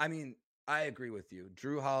no, I mean, I agree with you.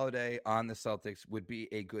 Drew Holiday on the Celtics would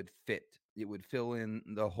be a good fit. It would fill in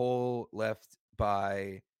the hole left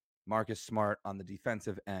by Marcus Smart on the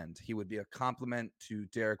defensive end. He would be a complement to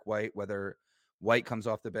Derek White, whether White comes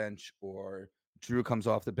off the bench or Drew comes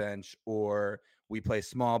off the bench, or we play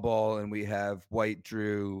small ball and we have White,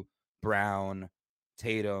 Drew, Brown,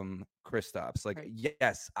 Tatum, Kristaps. Like, Right.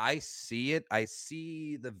 yes, I see it. I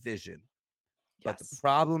see the vision, but the Yes.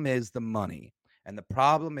 problem is the money. And the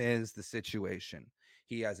problem is the situation.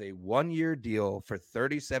 He has a 1 year deal for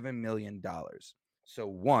 $37 million. So,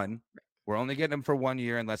 one, we're only getting him for 1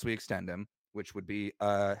 year unless we extend him. which would be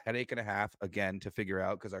a headache and a half again to figure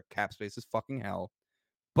out because our cap space is fucking hell.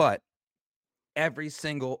 But every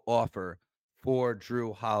single offer for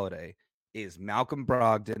Drew Holiday is Malcolm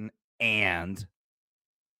Brogdon and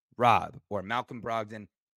Rob, or Malcolm Brogdon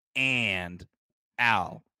and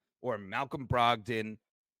Al, or Malcolm Brogdon,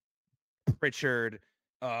 Pritchard,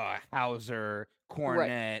 Hauser, Right.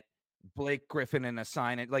 Cornette, Blake Griffin, and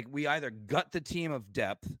assign it. Like we either gut the team of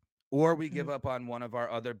depth or we give Mhm. up on one of our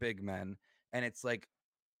other big men. And it's like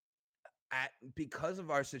because of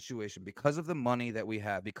our situation, because of the money that we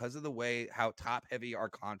have, because of the way how top heavy our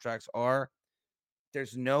contracts are,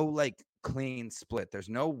 there's no like clean split. There's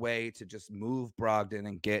no way to just move Brogdon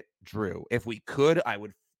and get Drew. If we could, I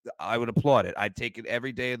would applaud it. I'd take it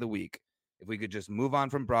every day of the week. If we could just move on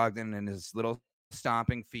from Brogdon and his little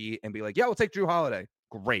stomping feet and be like, yeah, we'll take Drew Holiday.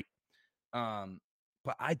 Great. Um,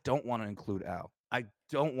 but I don't want to include Al. I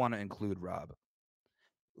don't want to include Rob.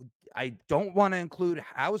 I don't want to include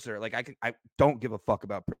Hauser. Like I don't give a fuck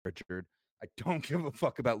about Pritchard. I don't give a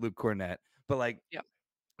fuck about Luke Cornett. But like Yeah.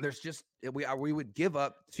 there's just we would give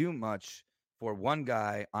up too much for one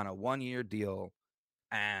guy on a 1-year deal,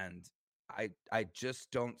 and I just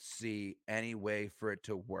don't see any way for it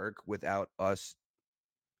to work without us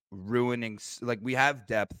ruining like we have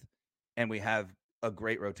depth and we have a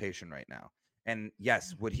great rotation right now. And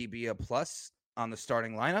yes, would he be a plus on the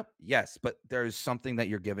starting lineup? Yes, but there's something that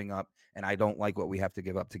you're giving up, and I don't like what we have to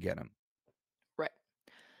give up to get him. Right.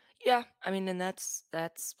 Yeah. I mean, and that's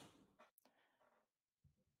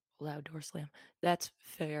loud door slam. That's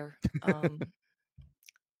fair.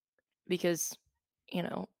 Because you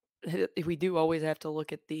know, if we do always have to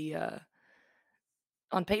look at the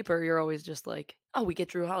on paper, you're always just like, oh, we get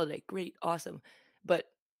Drew Holiday, great, awesome, but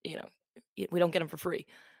you know, we don't get him for free.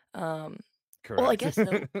 Um, well, I Correct. guess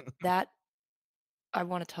though that I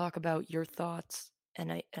want to talk about your thoughts,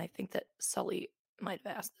 and I think that Sully might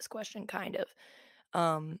have asked this question, kind of.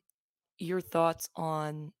 Um, your thoughts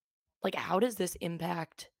on like how does this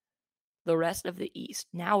impact the rest of the East?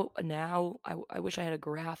 Now, I wish I had a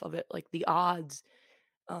graph of it, like the odds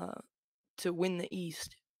uh, to win the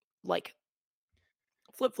East, like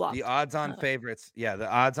flip The flopped. odds on favorites, yeah, the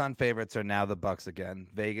odds on favorites are now the Bucks again.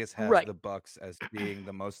 Vegas has Right, the Bucks as being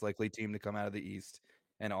the most likely team to come out of the East,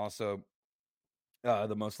 and also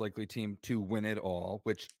the most likely team to win it all.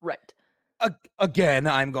 Which right. again,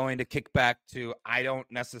 I'm going to kick back to. I don't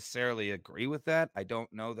necessarily agree with that. I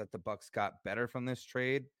don't know that the Bucks got better from this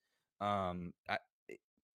trade. I,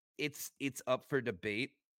 it's up for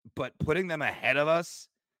debate, but putting them ahead of us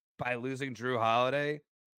by losing Drew Holiday,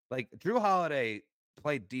 like Drew Holiday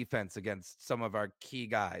played defense against some of our key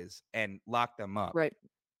guys and locked them up. Right.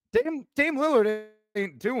 Dame Lillard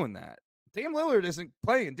ain't doing that. Dame Lillard isn't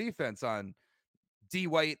playing defense on D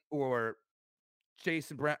White or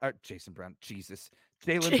Jason Brown, Jesus,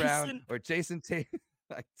 Jalen Brown Jason, or Jason Tate.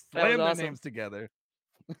 I that was slammed their awesome. names together.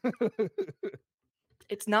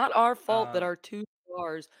 It's not our fault that um, our 2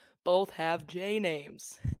 stars both have J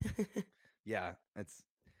names. yeah, it's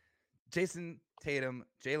Jason Tatum,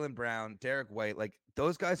 Jalen Brown, Derek White, like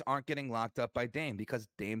those guys aren't getting locked up by Dame because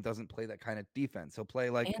Dame doesn't play that kind of defense. He'll play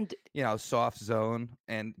like, And soft zone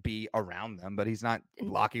and be around them, but he's not and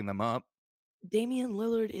locking them up. Damian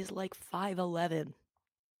Lillard is like 5'11".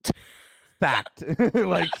 Fact.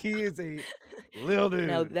 Like he is a little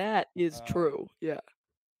Now dude. that is Um, true. Yeah.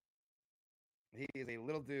 he is a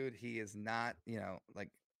little dude. He is not, like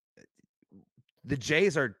uh, the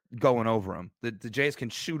Jays are going over him. The Jays can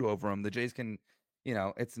shoot over him. The Jays can,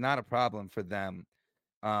 it's not a problem for them.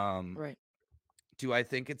 Um, Right. Do I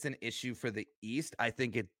think it's an issue for the East? I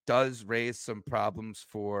think it does raise some problems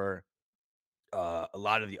for a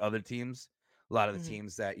lot of the other teams. A lot of the Mhm.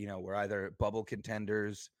 teams that were either bubble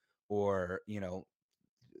contenders or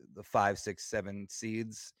the 5, 6, 7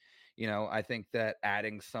 seeds. I think that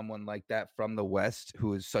adding someone like that from the West,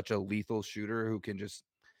 who is such a lethal shooter, who can just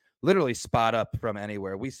literally spot up from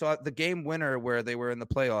anywhere. We saw the game winner where they were in the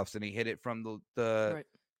playoffs and he hit it from the Right.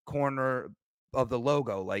 corner of the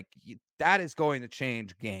logo. Like that is going to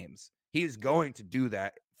change games. He's Right. going to do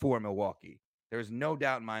that for Milwaukee. There's no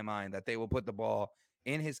doubt in my mind that they will put the ball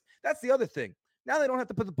in his. That's the other thing. Now they don't have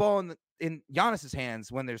to put the ball in Giannis's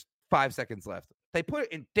hands when there's 5 seconds left. They put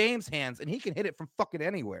it in Dame's hands and he can hit it from fucking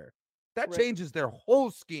anywhere. That Right. changes their whole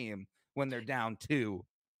scheme when they're down two.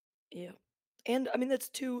 Yeah. And I mean that's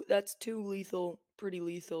two lethal, pretty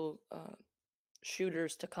lethal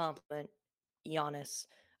shooters to complement Giannis.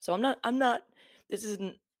 So I'm not this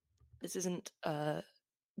isn't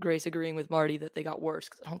Grace agreeing with Marty that they got worse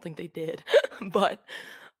cuz I don't think they did. But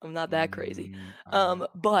I'm not that crazy. I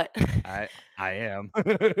But I I am.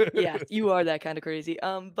 yeah, you are that kinda crazy.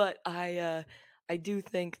 But I do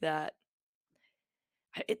think that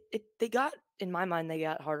they got in my mind, they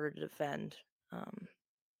got harder to defend, um,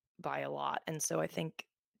 by a lot, and so I think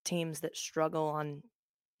teams that struggle on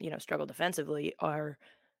struggle defensively are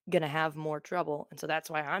gonna have more trouble, and so that's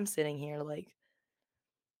why I'm sitting here like,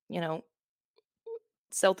 you know,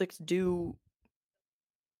 Celtics do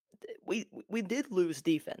we did lose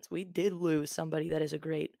defense. We did lose somebody that is a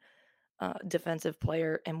great, defensive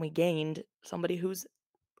player, and we gained somebody who's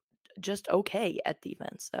just okay at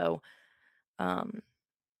defense, so, um,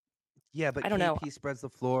 Yeah, but I don't know. KP spreads the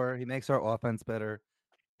floor. He makes our offense better.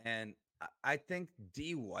 And I think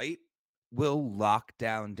D White will lock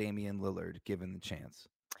down Damian Lillard given the chance.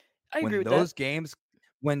 I agree When with that. those games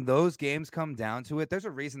when those games come down to it, there's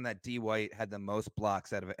a reason that D White had the most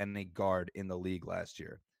blocks out of any guard in the league last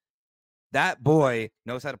year. That boy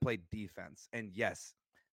knows how to play defense. And yes,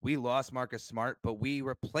 we lost Marcus Smart, but we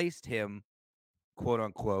replaced him, quote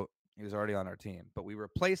unquote. He was already on our team, but we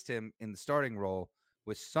replaced him in the starting role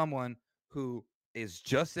with someone who is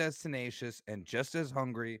just as tenacious and just as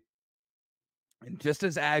hungry and just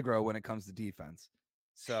as aggro when it comes to defense.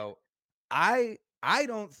 So I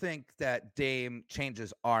don't think that Dame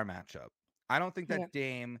changes our matchup. I don't think Yeah, that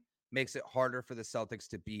Dame makes it harder for the Celtics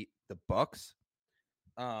to beat the Bucks.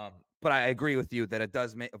 But I agree with you that it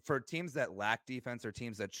does make for teams that lack defense or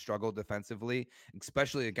teams that struggle defensively,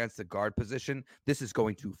 especially against the guard position, this is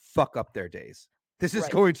going to fuck up their days. This is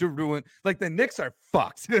right. going to ruin like the Knicks are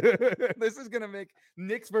fucked. This is gonna make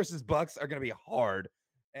Knicks versus Bucks are gonna be hard.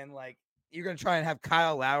 And like you're gonna try and have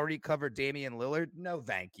Kyle Lowry cover Damian Lillard? No,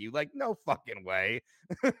 thank you. Like, no fucking way.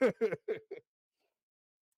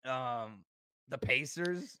 um the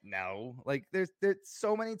Pacers, no. Like there's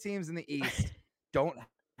so many teams in the East don't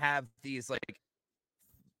have these like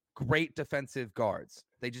great defensive guards.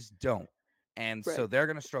 They just don't. And so Right. they're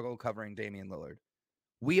going to struggle covering Damian Lillard.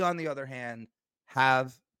 We, on the other hand,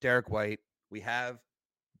 have Derek White. We have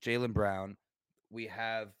Jalen Brown. We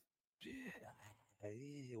have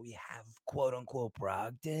quote unquote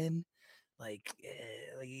Brogdon. Like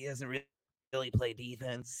he doesn't really play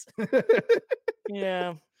defense.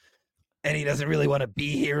 Yeah. And he doesn't really want to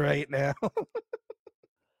be here right now.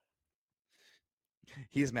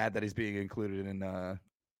 He's mad that he's being included in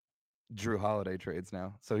Drew Holiday trades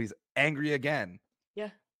now. So he's angry again. Yeah.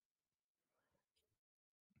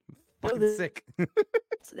 No, Fucking sick.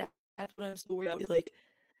 that's what I'm so worried about. Is like,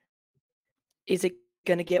 is it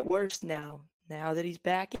gonna get worse now? Now that he's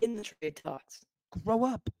back in the trade talks. Grow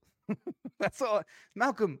up. That's all.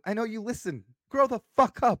 Malcolm, I know you listen. Grow the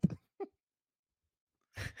fuck up.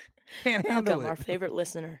 Can't handle Malcolm, it. our favorite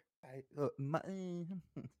listener.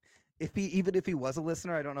 Even if he was a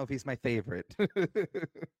listener, I don't know if he's my favorite.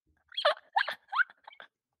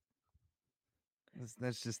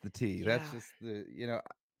 That's just the tea. That's Yeah. just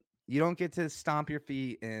you don't get to stomp your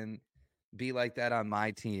feet and be like that on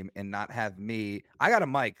my team and not have me. I got a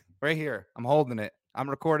mic right here. I'm holding it. I'm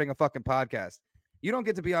recording a fucking podcast. You don't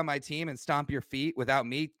get to be on my team and stomp your feet without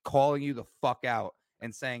me calling you the fuck out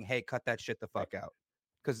and saying, hey, cut that shit the Right. fuck out.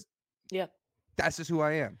 Because Yeah. that's just who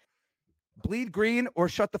I am. Bleed green or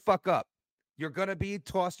shut the fuck up. You're going to be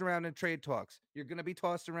tossed around in trade talks. You're going to be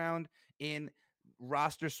tossed around in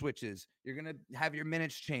roster switches. You're going to have your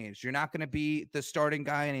minutes changed. You're not going to be the starting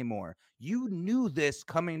guy anymore. You knew this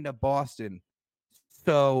coming to Boston.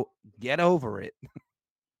 So get over it.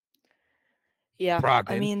 Yeah. I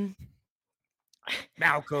Brogdon. mean,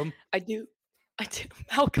 Malcolm. I do.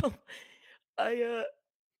 Malcolm. I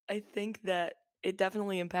I think that it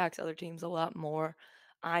definitely impacts other teams a lot more.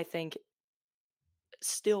 I think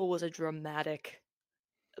still was a dramatic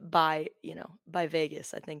by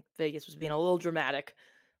Vegas. I think Vegas was being a little dramatic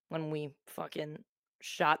when we fucking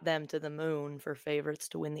shot them to the moon for favorites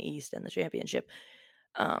to win the East and the championship.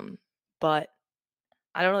 Um, but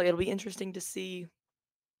I don't know. It'll be interesting to see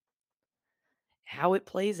how it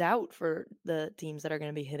plays out for the teams that are going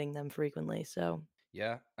to be hitting them frequently. So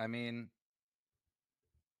Yeah. I mean,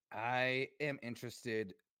 I am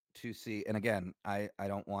interested to see, and again, I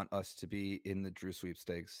don't want us to be in the Drew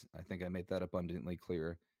sweepstakes. I think I made that abundantly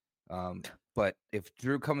clear. But if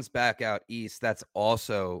Drew comes back out east, that's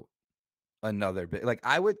also another bit. Like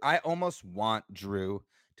I almost want Drew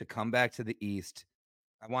to come back to the East.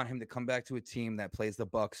 I want him to come back to a team that plays the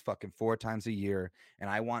Bucks fucking 4 times a year, and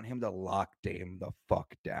I want him to lock Dame the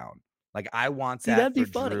fuck down. Like I want see, that that'd be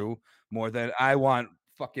for funny. Drew more than I want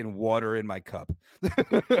fucking water in my cup.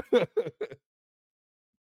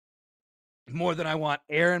 More than I want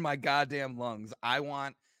air in my goddamn lungs. I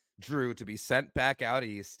want Drew to be sent back out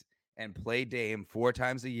east and play Dame 4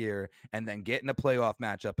 times a year and then get in a playoff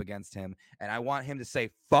matchup against him. And I want him to say,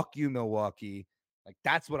 fuck you, Milwaukee. Like,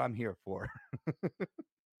 that's what I'm here for.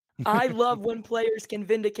 I love when players can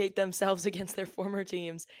vindicate themselves against their former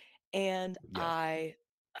teams, and Yes.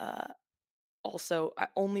 uh,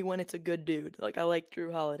 only when it's a good dude. Like, I like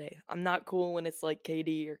Drew Holiday. I'm not cool when it's like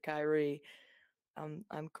KD or Kyrie.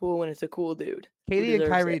 I'm cool when it's a cool dude who Katie and deserves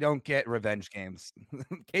Kyrie it. don't get revenge games.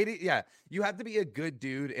 Katie, yeah, you have to be a good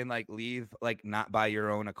dude and like leave like not by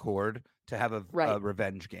your own accord to have a Right.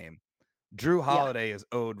 revenge game. Drew Yeah, Holiday is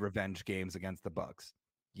owed revenge games against the Bucks.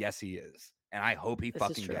 Yes, he is, and I hope he this is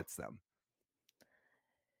fucking true. gets them.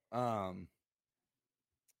 Um,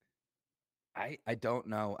 I don't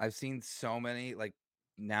know. I've seen so many like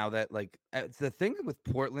now that like it's the thing with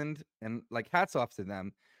Portland and like hats off to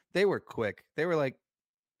them. They were quick. They were like,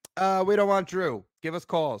 we don't want Drew. Give us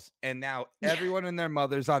calls. And now Yeah, everyone and their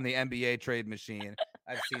mother's on the NBA trade machine.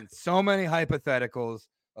 I've seen so many hypotheticals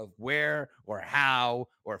of where or how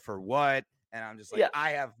or for what. And I'm just like, yeah, I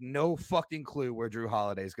have no fucking clue where Drew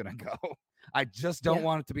Holiday is going to go. I just don't yeah.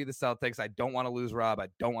 want it to be the Celtics. I don't want to lose Rob. I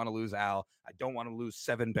don't want to lose Al. I don't want to lose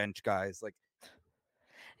 7 bench guys. Like,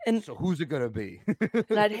 And so who's it going to be?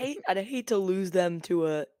 and I'd hate to lose them to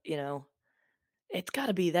a, that's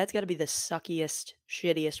gotta be the suckiest,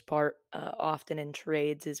 shittiest part, often in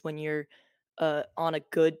trades is when you're, on a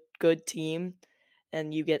good team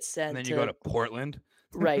and you get And sent then you go to to Portland.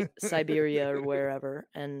 right, Siberia or wherever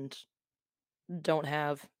and don't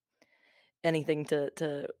have anything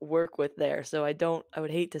to work with there, so I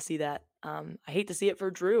would hate to see that. I hate to see it for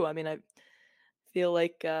Drew. I mean, I feel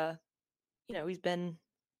like, he's been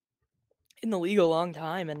in the league a long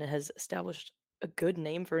time and has established a good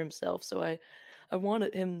name for himself, so I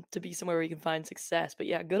wanted him to be somewhere where he can find success, but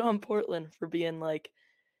yeah, good on Portland for being like,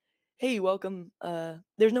 "Hey, welcome,"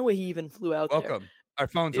 there's no way he even flew out there. Welcome. Our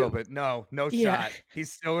phone's It open. No, no Yeah, shot.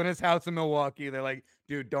 He's still in his house in Milwaukee. They're like,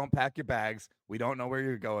 dude, don't pack your bags. We don't know where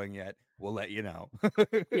you're going yet. We'll let you know.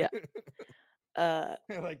 yeah, uh,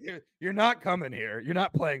 Like, you're not coming here. You're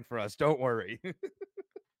not playing for us. Don't worry.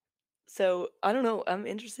 so I don't know, I'm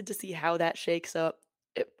interested to see how that shakes up.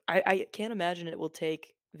 I can't imagine it will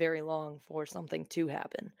take very long for something to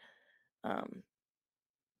happen, um,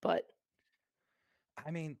 but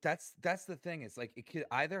I mean, that's the thing. It's like it could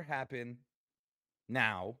either happen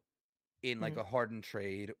now in like mhm, a Harden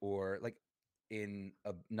trade or like in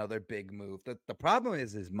another big move. The problem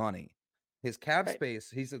is his money. His cap right, space,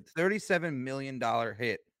 he's a $37 million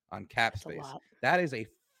hit on cap that's a space. lot. That is a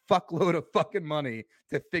fuckload of fucking money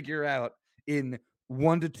to figure out in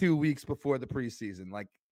 1 to 2 weeks before the preseason. Like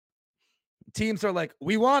teams are like,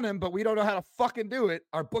 we want him, but we don't know how to fucking do it.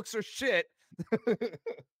 Our books are shit.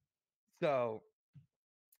 So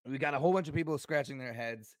we got a whole bunch of people scratching their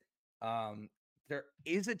heads. Um, there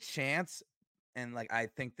is a chance, and like I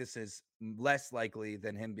think this is less likely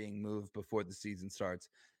than him being moved before the season starts,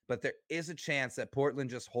 but there is a chance that Portland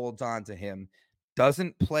just holds on to him,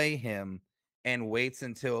 doesn't play him, and waits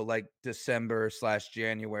until like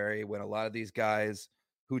December/January when a lot of these guys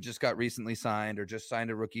who just got recently signed or just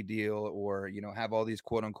signed a rookie deal or have all these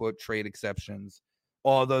quote unquote trade exceptions,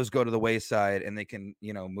 all those go to the wayside and they can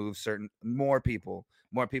move certain more people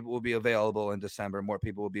will be available in December. More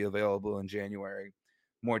people will be available in January.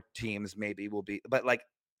 More teams maybe will be, but like,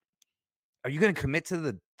 are you going to commit to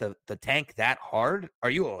the tank that hard? Are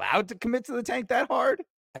you allowed to commit to the tank that hard?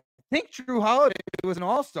 I think Drew Holiday was an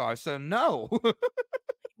all-star, so no, He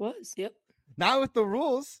was, yep, not with the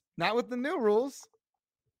rules, not with the new rules.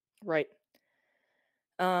 right.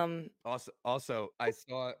 Um, Also, I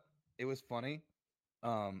saw it was funny.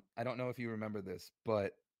 I don't know if you remember this,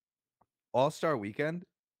 but All-Star Weekend,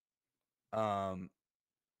 um,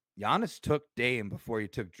 Giannis took Dame before he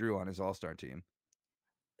took Drew on his All-Star team.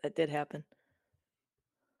 that did happen.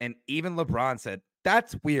 And even LeBron said,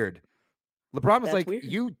 "That's weird." LeBron was That's like, weird.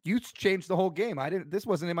 "You changed the whole game. This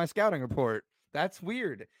wasn't in my scouting report. That's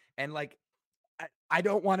weird." And like I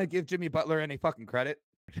don't want to give Jimmy Butler any fucking credit.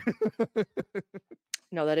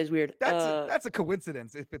 No, that is weird. That's a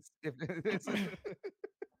coincidence if it's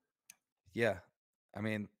yeah. I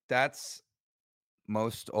mean, that's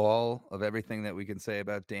most all of everything that we can say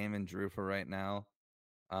about Dame and Drew for right now.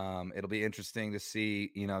 It'll be interesting to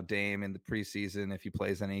see, Dame in the preseason if he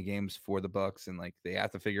plays any games for the Bucks, and like they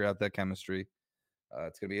have to figure out that chemistry.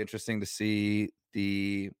 It's gonna be interesting to see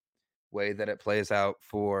the way that it plays out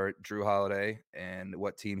for Drew Holiday and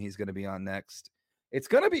what team he's going to be on next. It's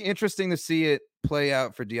going to be interesting to see it play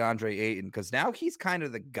out for DeAndre Ayton because now he's kind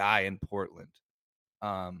of the guy in Portland,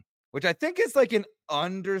 which I think is like an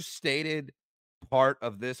understated part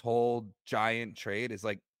of this whole giant trade. Is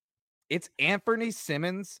like it's Anthony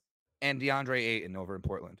Simmons and DeAndre Ayton over in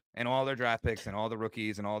Portland, and all their draft picks and all the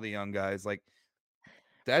rookies and all the young guys. Like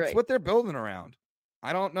that's Right. what they're building around.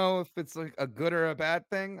 I don't know if it's like a good or a bad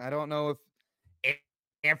thing. I don't know if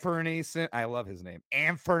Anthony, I love his name,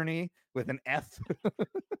 Anthony with an F,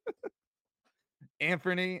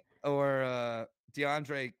 Anthony or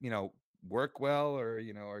DeAndre, work well or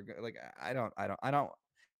or like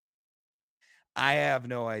I have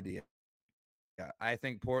no idea. Yeah, I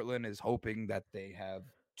think Portland is hoping that they have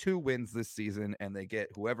 2 wins this season and they get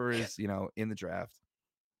whoever is, in the draft.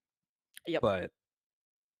 Yep. But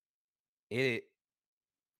it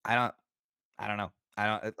I don't I don't know.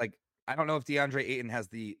 I don't know if DeAndre Ayton has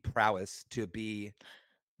the prowess to be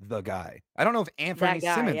the guy. I don't know if Anthony That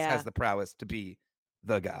guy, Simmons has yeah. the prowess to be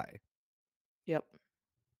the guy. Yep.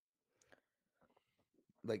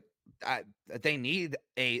 Like they need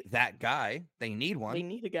that guy. They need They one.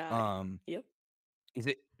 need a guy. Um Yep. is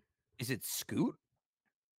it Scoot?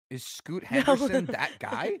 Is Scoot No. Henderson that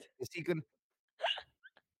guy? Is he going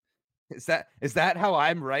is that how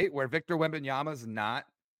I'm right where Victor Wembanyama's not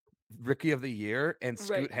rookie of the year and Right.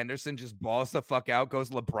 Scoot Henderson just balls the fuck out, goes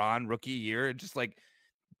LeBron rookie year and just like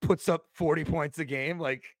puts up 40 points a game?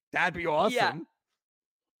 Like that'd be Yeah. awesome.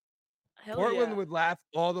 Hell Portland yeah. would laugh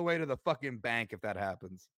all the way to the fucking bank if that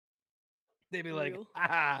happens. They'd be For like, real.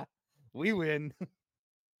 "Ah, we win."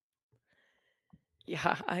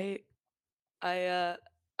 Yeah, I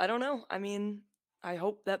don't know. I mean, I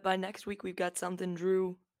hope that by next week we've got something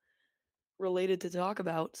Drew related to talk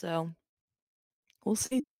about. So we'll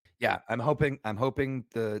see. Yeah, I'm hoping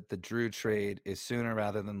the Drew trade is sooner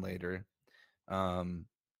rather than later. Um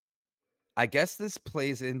I guess this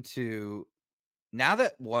plays into now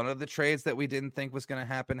that one of the trades that we didn't think was going to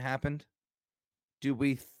happen happened. Do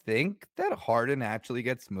we think that Harden actually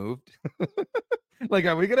gets moved? Like,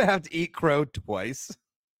 are we going to have to eat crow twice?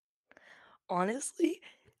 Honestly,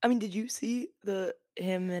 I mean, did you see the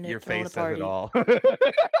him and Your it throwing a face says it party? all.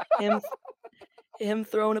 Him him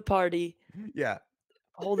throwing a party, Yeah.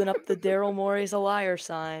 holding up the Daryl Morey's a liar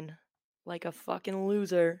sign like a fucking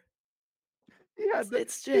loser.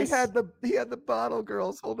 It's just He had the bottle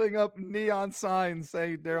girls holding up neon signs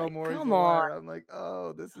saying Daryl like, Morey's a come on, liar. I'm like,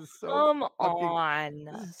 oh, come this on.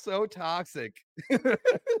 is so toxic.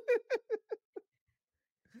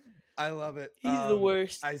 I love it. He's the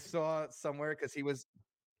worst. I saw somewhere because he was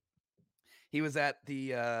at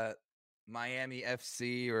the Miami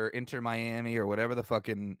FC or Inter Miami or whatever the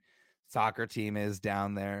fucking soccer team is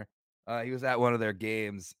down there. He was at one of their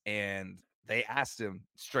games and they asked him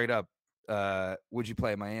straight up, would you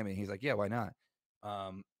play Miami? He's like, yeah, why not?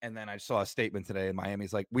 And then I saw a statement today in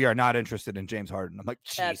Miami's like, we are not interested in James Harden. I'm like,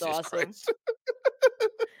 That's Jesus awesome. Christ.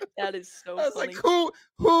 That is so I was like, funny.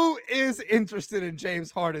 who is interested in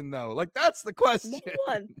James Harden though? Like that's the No question.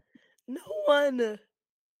 one. No one.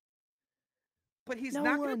 But he's No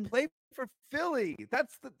not going one. to play for Philly.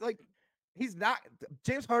 That's the he's not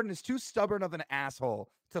James Harden is too stubborn of an asshole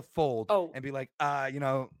to fold Oh, and be like,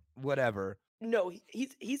 whatever. no,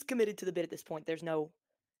 he's committed to the bid at this point. There's no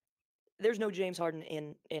James Harden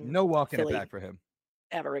in No walking it back Philly for him.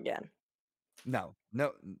 ever again. No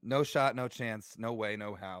shot, no chance, no way,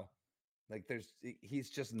 no how. Like he's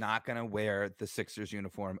just not going to wear the Sixers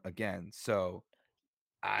uniform again. So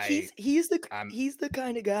He's I he's the I'm he's the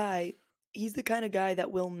kind of guy he's the kind of guy that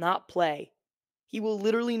will not play. He will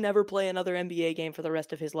literally never play another NBA game for the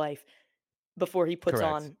rest of his life before he puts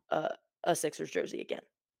correct. on a Sixers jersey again.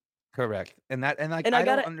 Correct. And like And I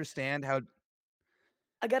don't understand how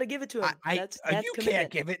I gotta give it to him. That's you can't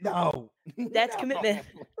commitment. give it no. That's No. commitment.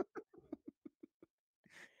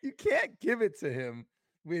 You can't give it to him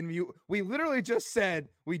when we literally just said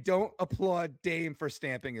we don't applaud Dame for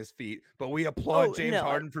stamping his feet, but we applaud Oh James no,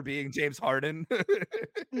 Harden for being James Harden.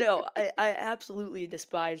 no, I absolutely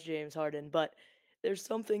despise James Harden, but there's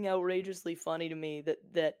something outrageously funny to me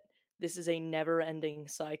that this is a never-ending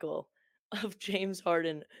cycle of James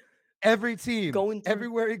Harden Every team, going through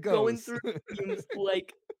everywhere he going goes. through teams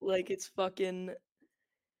like it's fucking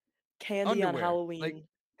candy on Underwear. Like Halloween.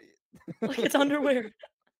 Like it's underwear.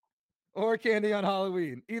 or candy on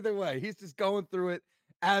Halloween. Either way, he's just going through it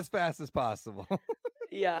as fast as possible.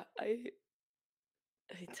 Yeah, I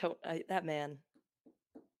don't that man.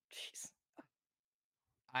 Jeez.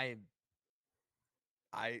 I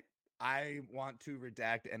I I want to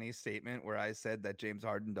redact any statement where I said that James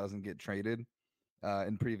Harden doesn't get traded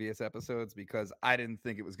in previous episodes because I didn't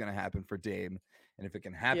think it was going to happen for Dame. And if it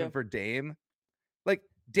can Yeah, happen for Dame, like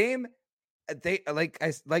Dame,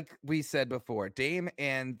 like we said before, Dame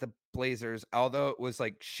and the Blazers, although it was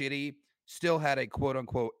like shitty, still had a quote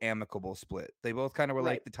unquote amicable split. They both kind of were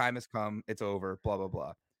right. like, the time has come, it's over, blah blah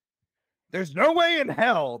blah. There's no way in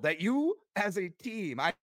hell that you, as a team,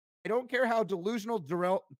 I don't care how delusional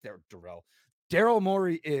Daryl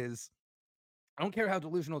Morey is. I don't care how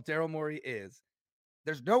delusional Daryl Morey is.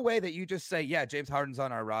 There's no way that you just say, yeah, James Harden's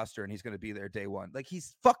on our roster and he's going to be there day one. Like,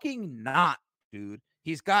 he's fucking not, dude.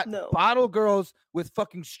 He's got No. bottle girls with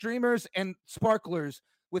fucking streamers and sparklers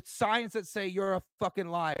with signs that say you're a fucking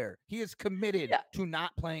liar. He is committed Yeah. to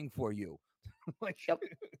not playing for you. Like, Yep.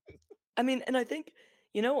 I mean, and I think,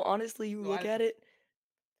 honestly, you so look at it,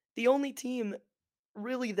 the only team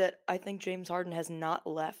really that I think James Harden has not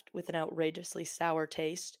left with an outrageously sour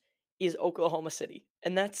taste is Oklahoma City.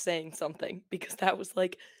 And that's saying something because that was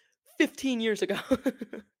like 15 years ago.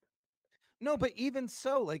 no, but even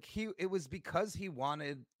so, like it was because he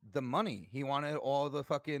wanted the money. He wanted all the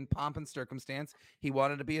fucking pomp and circumstance. He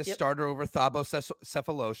wanted to be a Yep. starter over Thabo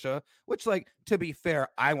Cephalosha, which, like, to be fair,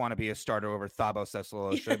 I want to be a starter over Thabo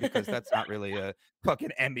Cephalosha because that's not really a fucking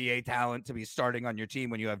NBA talent to be starting on your team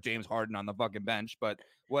when you have James Harden on the fucking bench, but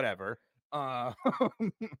whatever. So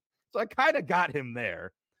I kind of got him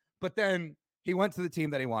there. But then he went to the team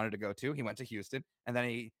that he wanted to go to. He went to Houston, and then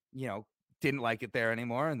he, didn't like it there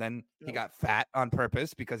anymore. And then he No. got fat on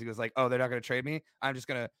purpose because he was like, oh, they're not going to trade me. I'm just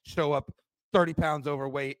going to show up 30 pounds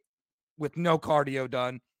overweight with no cardio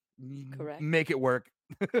done, Correct. make it work.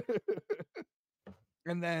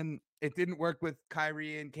 And then it didn't work with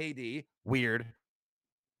Kyrie and KD. Weird.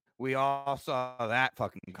 We all saw that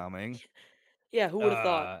fucking coming. Yeah, who would have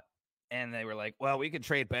thought? And they were like, well, we could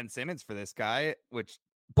trade Ben Simmons for this guy, which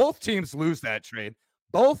both teams lose that trade.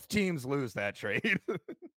 Both teams lose that trade.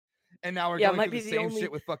 And now we're Yeah, it going might through be the the same only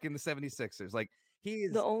shit with fucking the 76ers. Like, he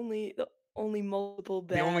is the only multiple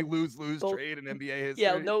the only bad lose-lose both trade in NBA history.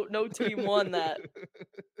 Yeah, no team won that.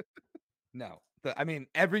 No.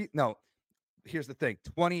 Here's the thing.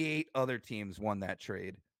 28 other teams won that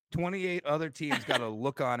trade. 28 other teams got to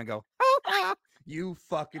look on and go, you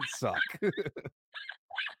fucking suck.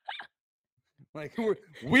 Like,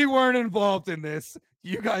 we weren't involved in this.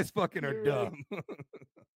 You guys fucking are You're right. dumb.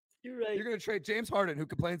 You're right. You're going to trade James Harden, who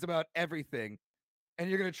complains about everything, and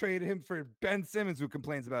you're going to trade him for Ben Simmons, who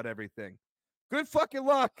complains about everything. Good fucking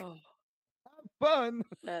luck. Oh, Have fun.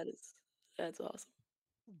 that's awesome.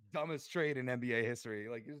 Dumbest trade in NBA history.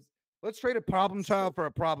 Like, let's trade a problem child for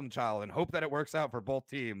a problem child and hope that it works out for both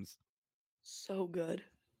teams. So good.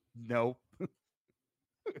 No.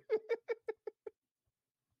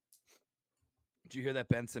 Did you hear that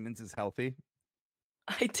Ben Simmons is healthy?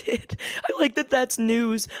 I did. I like that that's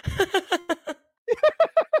news.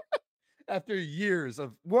 After years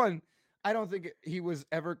of one, I don't think he was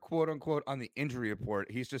ever quote unquote on the injury report.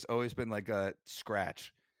 He's just always been like a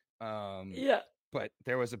scratch. Yeah, But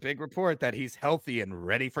there was a big report that he's healthy and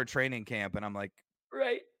ready for training camp. And I'm like,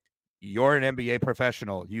 right. you're an NBA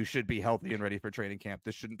professional. You should be healthy and ready for training camp.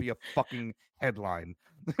 This shouldn't be a fucking headline.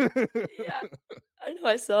 Yeah. I know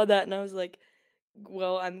I saw that and I was like,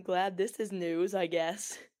 well, I'm glad this is news, I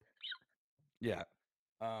guess. Yeah.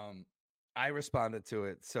 I responded to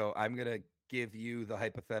it. So I'm going to give you the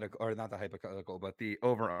hypothetical, or not the hypothetical, but the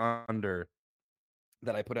over under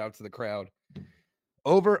that I put out to the crowd.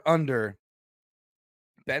 Over under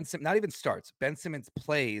Ben Simmons, not even starts. Ben Simmons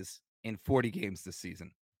plays in 40 games this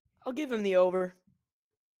season. I'll give him the over.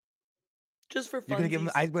 Just for You're fun. gonna give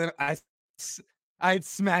him? I'd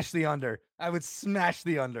smash the under. I would smash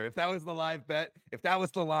the under if that was the live bet. If that was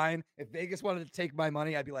the line, if Vegas wanted to take my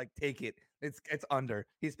money, I'd be like, take it. It's under.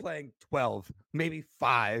 He's playing 12, maybe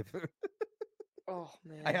 5. Oh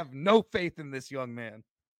man. I have no faith in this young man.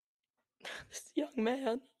 This young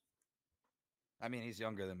man. I mean, he's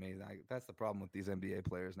younger than me. That's the problem with these NBA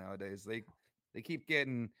players nowadays. They keep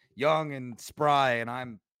getting young and spry, and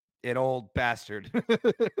I'm an old bastard.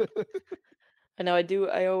 I know I do.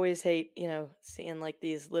 I always hate, seeing like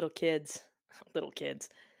these little kids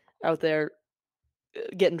out there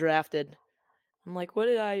getting drafted. I'm like,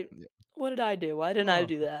 Yeah. what did I do? Why didn't I Oh,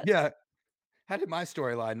 do that? yeah. How did my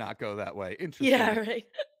storyline not go that way? Yeah, Interesting. right.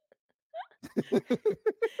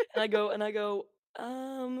 And I go,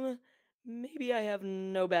 maybe I have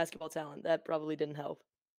no basketball talent. That probably didn't help.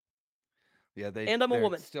 Yeah, And I'm a they're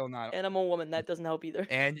woman. still not. And I'm a woman. That doesn't help either.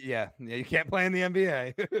 And yeah, you can't play in the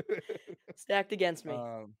NBA. Stacked against me.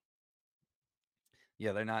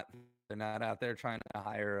 Yeah, they're not out there trying to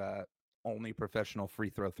hire only professional free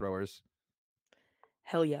throw throwers.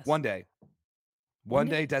 Hell yes. One day, One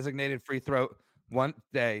day. designated free throw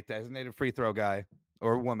guy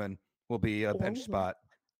or woman will be a Or bench woman. spot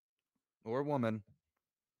or woman.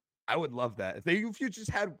 I would love that. If you just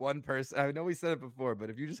had one person, I know we said it before, but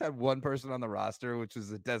if you just had one person on the roster, which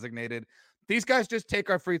is a designated, these guys just take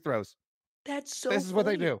our free throws. That's so This is what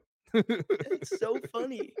they funny. do. It's so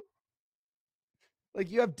funny. Like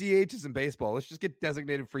you have DHs in baseball. Let's just get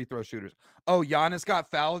designated free throw shooters. Oh, Giannis got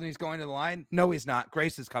fouled and he's going to the line. No, he's not.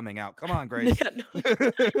 Grace is coming out. Come on, Grace. Yeah, no,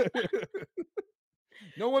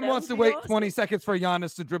 No one that wants would to be wait 20 awesome. seconds for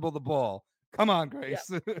Giannis to dribble the ball. Come on, Yeah.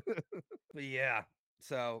 Grace. But yeah,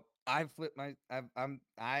 so I flipped my. I'm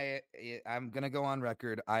gonna go on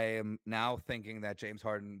record. I am now thinking that James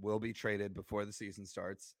Harden will be traded before the season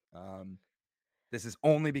starts. This is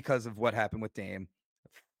only because of what happened with Dame.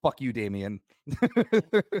 Fuck you, Damian.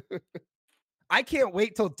 I can't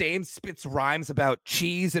wait till Dame spits rhymes about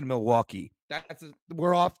cheese in Milwaukee.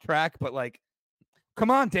 We're off track, but like, come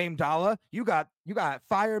on, Dame Dalla, you got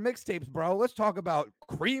fire mixtapes, bro. Let's talk about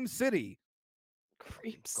Cream City.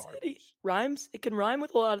 Cream City Garbage. rhymes. It can rhyme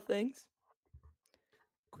with a lot of things.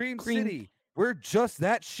 Cream Cream, City. We're just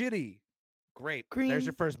that shitty. Great. There's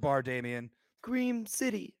your Cream, first bar, Damien. Cream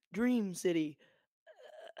City, Dream City.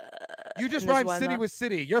 You just And this is rhymed why I'm city not. with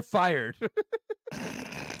city. You're fired.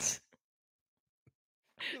 That's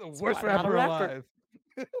You're the why worst I'm not a rapper rapper. alive.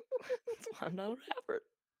 That's why I'm not a rapper.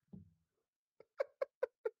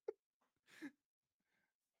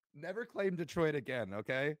 Never claim Detroit again,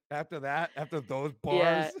 okay? After that, after those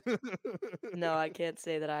Yeah. bars. No, I can't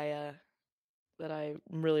say that I'm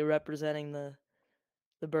really representing the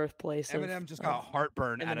birthplace Eminem just of got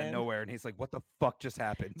heartburn out of Eminem. nowhere, and he's like, "What the fuck just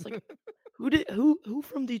happened?" It's like who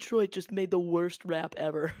from Detroit just made the worst rap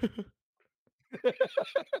ever? It's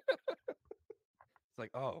like,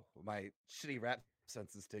 oh, my shitty rap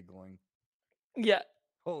sense is tingling. Yeah.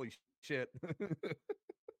 Holy shit.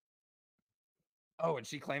 Oh, and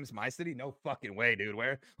she claims my city? No fucking way, dude.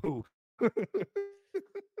 Where? Who?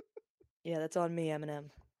 Yeah, that's on me, Eminem.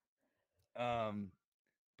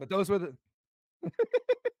 But those were the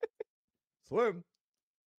Slim.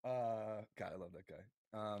 God, I love that guy.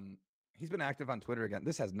 He's been active on Twitter again.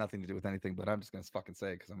 This has nothing to do with anything, but I'm just gonna fucking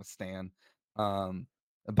say it because I'm a stan.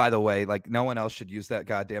 By the way, like no one else should use that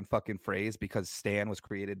goddamn fucking phrase because Stan was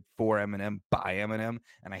created for Eminem by Eminem,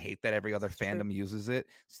 and I hate that every other It's true. fandom uses it.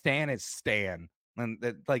 Stan is Stan, and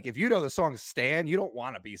that, like if you know the song Stan, you don't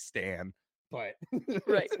want to be Stan, but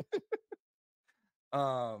Right.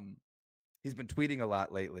 he's been tweeting a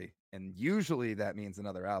lot lately, and usually that means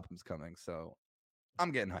another album's coming. So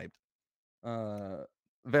I'm getting hyped.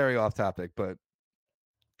 Very off topic, but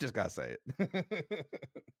just gotta say it.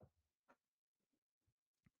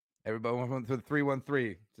 Everybody went to the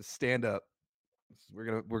 313. Just stand up. We're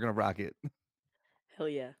gonna rock it. Hell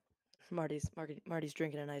yeah. Marty's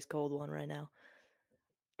drinking a nice cold one right now.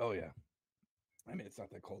 Oh yeah. I mean, it's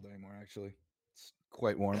not that cold anymore. Actually, it's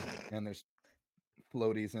quite warm, and there's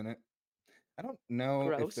floaties in it. I don't know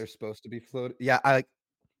if they're Gross. supposed to be float. Yeah, I.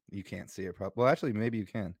 You can't see it. Well, actually, maybe you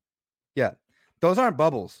can. Yeah, those aren't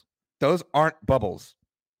bubbles. Those aren't bubbles.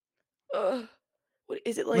 What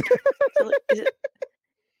is it like?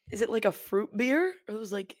 Is it like a fruit beer? Or it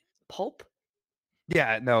was like pulp?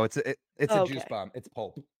 Yeah, no, it's a Oh, juice okay. bomb. It's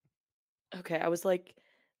pulp. Okay, I was like,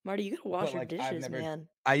 Marty, you gotta wash But your like I've dishes, never. man.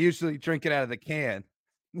 I usually drink it out of the can.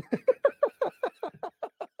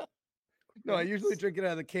 No, I usually Gross. drink it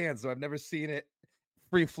out of the can, so I've never seen it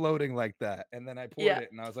free floating like that. And then I poured Yeah.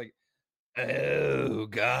 it, and I was like, "Oh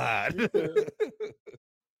God!" Ugh.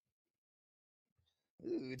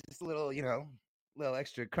 Ooh, just a little, little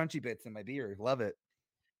extra crunchy bits in my beer. Love it.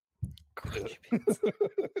 Crunchy bits.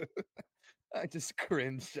 I just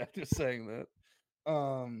cringed after saying that.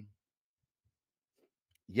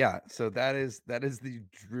 Yeah. So that is the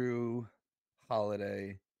Drew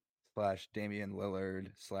Holiday / Damian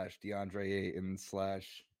Lillard / DeAndre Ayton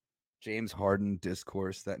 / James Harden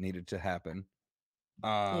discourse that needed to happen.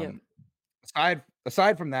 Yep.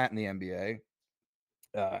 Aside from that in the NBA,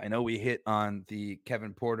 I know we hit on the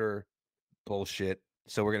Kevin Porter bullshit,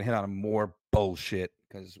 so we're gonna hit on more bullshit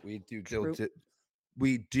because True.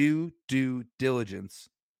 we do due diligence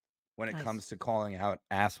when it Nice. comes to calling out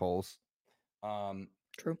assholes.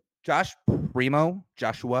 True.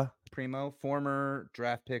 Joshua Primo, former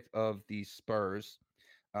draft pick of the Spurs.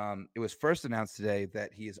 It was first announced today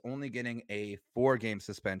that he is only getting a 4-game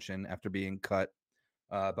suspension after being cut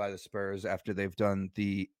by the Spurs after they've done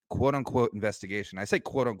the quote unquote investigation. I say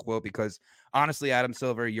quote unquote because honestly, Adam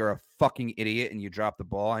Silver, you're a fucking idiot and you dropped the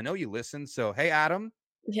ball. I know you listen. So, hey, Adam,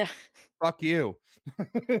 Yeah. fuck you.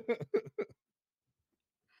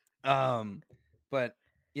 But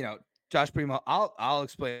Josh Primo, I'll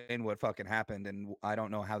explain what fucking happened, and I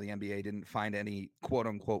don't know how the NBA didn't find any quote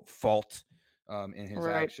unquote fault in his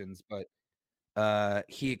Right. actions, but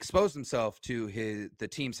he exposed himself to the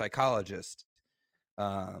team psychologist.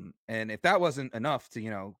 And if that wasn't enough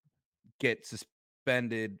to, get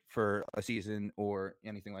suspended for a season or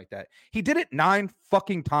anything like that, he did it 9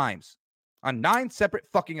 fucking times. on 9 separate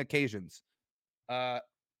fucking occasions.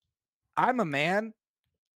 I'm a man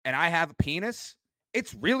and I have a penis.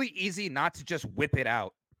 It's really easy not to just whip it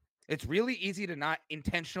out. It's really easy to not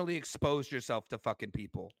intentionally expose yourself to fucking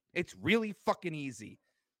people. It's really fucking easy.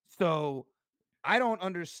 So I don't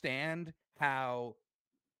understand how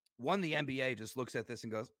the NBA just looks at this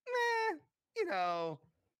and goes,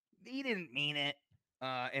 he didn't mean it,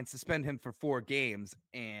 and suspend him for 4 games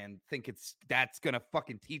and think that's gonna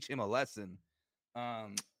fucking teach him a lesson.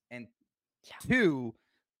 And 2,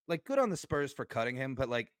 like, good on the Spurs for cutting him, but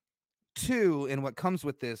like 2, and what comes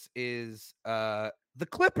with this is the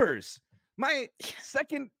Clippers, my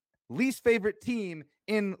second least favorite team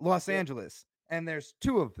in Los Angeles, and there's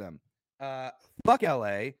 2 of them. Fuck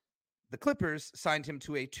LA. The Clippers signed him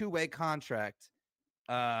to a 2-way contract,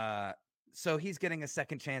 so he's getting a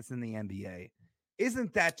second chance in the NBA.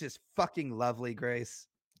 Isn't that just fucking lovely, Grace?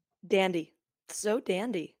 Dandy. So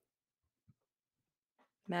dandy.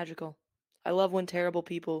 Magical. I love when terrible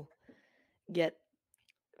people get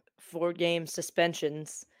 4-game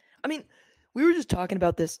suspensions. I mean, we were just talking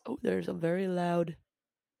about this. Oh, there's a very loud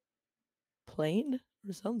plane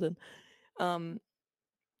or something.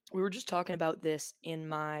 We were just talking about this in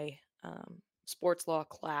my sports law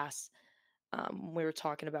class. We were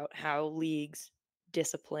talking about how leagues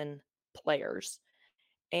discipline players,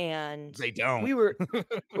 and They don't. we were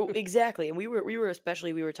exactly, and we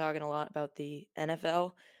were talking a lot about the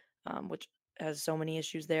NFL, which has so many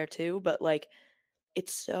issues there too. But like,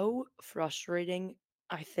 it's so frustrating,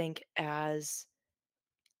 I think, as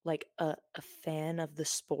like a fan of the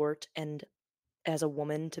sport and as a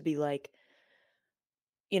woman to be like,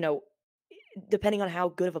 you know, depending on how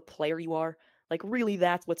good of a player you are, like really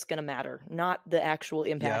that's what's going to matter, not the actual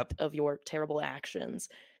impact of your terrible actions.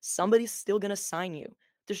 Somebody's still going to sign you.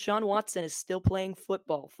 Deshaun Watson is still playing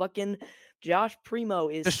football. Fucking Josh Primo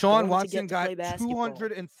is Deshaun going to get Watson to play got basketball.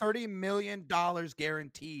 $230 million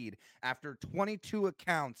guaranteed after 22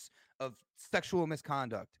 accounts of sexual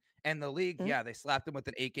misconduct. And the league, they slapped him with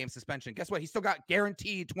an 8-game suspension. Guess what? He still got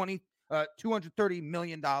guaranteed $230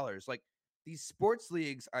 million. Like, these sports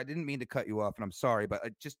leagues, I didn't mean to cut you off, and I'm sorry, but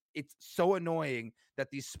it's so annoying that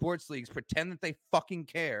these sports leagues pretend that they fucking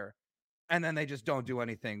care, and then they just don't do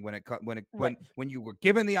anything when you were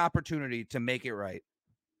given the opportunity to make it right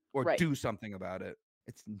or do something about it.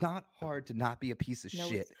 It's not hard to not be a piece of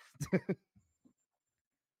shit.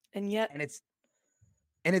 And yet, and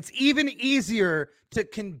it's even easier to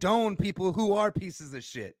condone people who are pieces of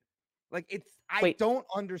shit. Like, I don't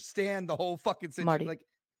understand the whole fucking situation.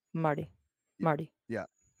 Marty. Yeah.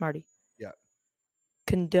 Marty. Yeah.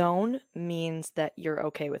 Condone means that you're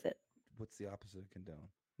okay with it. What's the opposite of condone?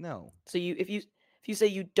 No. So if you say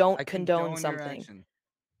you don't condone something,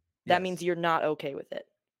 that means you're not okay with it.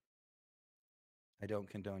 I don't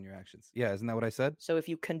condone your actions. Yeah, isn't that what I said? So if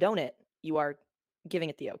you condone it, you are giving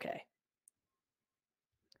it the okay.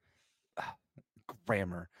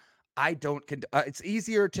 Grammar. I don't it's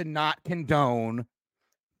easier to not condone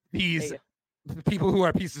these people who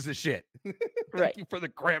are pieces of shit. Thank you for the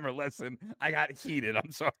grammar lesson. I got heated.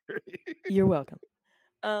 I'm sorry. You're welcome.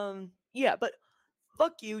 Yeah, but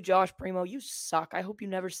fuck you, Josh Primo. You suck. I hope you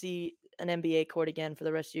never see an NBA court again for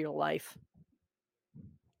the rest of your life.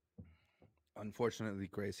 Unfortunately,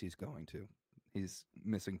 Grace, he's going to. He's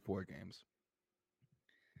missing 4 games.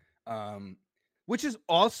 Which is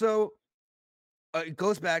also it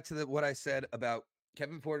goes back to what I said about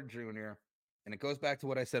Kevin Porter Jr. and it goes back to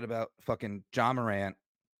what I said about fucking Ja Morant.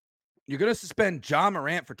 You're going to suspend Ja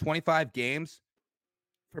Morant for 25 games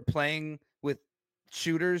for playing with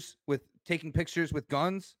shooters, with taking pictures with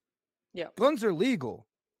guns? Yeah. Guns are legal.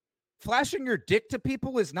 Flashing your dick to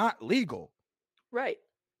people is not legal. Right.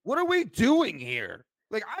 What are we doing here?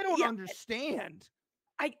 Like, I don't understand.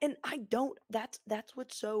 I don't. That's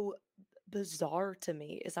what's so bizarre to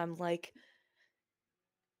me is I'm like,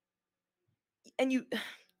 and you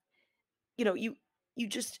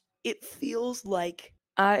just, it feels like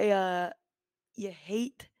you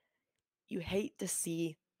hate to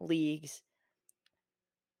see leagues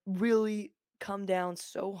really come down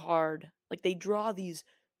so hard. Like, they draw these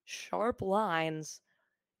sharp lines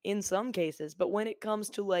in some cases, but when it comes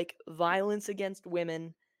to like violence against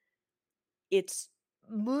women, it's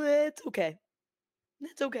okay.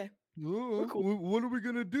 It's okay. Cool. What are we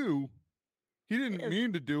gonna do? He didn't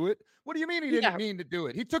mean to do it. What do you mean he didn't mean to do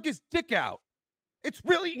it? He took his dick out. It's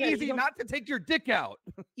really easy not to take your dick out.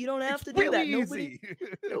 You don't have to do that.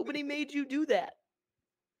 Nobody made you do that.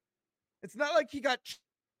 It's not like he got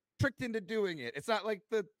tricked into doing it. It's not like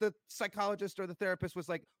the psychologist or the therapist was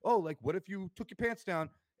like, oh, like, what if you took your pants down?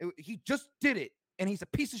 He just did it, and he's a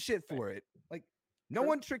piece of shit for it. Like, No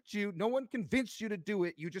one tricked you. No one convinced you to do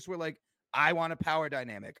it. You just were like, I want a power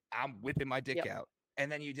dynamic. I'm whipping my dick Yep. out.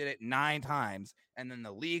 And then you did it 9 times. And then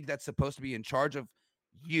the league that's supposed to be in charge of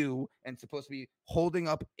you and supposed to be holding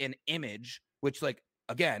up an image, which, like,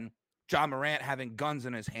 again, John Morant having guns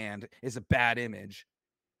in his hand is a bad image.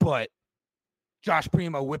 But Josh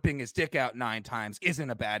Primo whipping his dick out 9 times isn't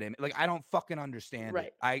a bad image. Like, I don't fucking understand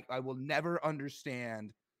it. I will never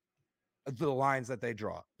understand the lines that they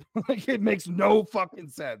draw. Like, it makes no fucking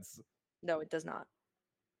sense. No, it does not.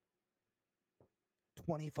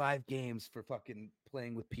 25 games for fucking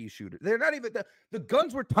playing with pea shooter. They're not even the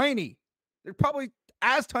guns were tiny. They're probably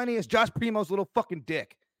as tiny as Josh Primo's little fucking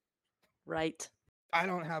dick. Right. I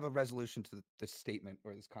don't have a resolution to this statement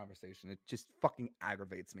or this conversation. It just fucking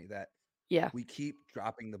aggravates me that we keep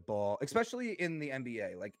dropping the ball, especially in the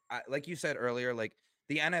NBA. Like you said earlier, like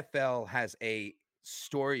the NFL has a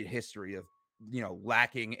storied history of,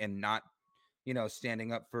 lacking and not,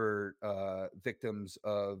 standing up for victims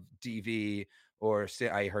of DV or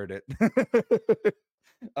I heard it.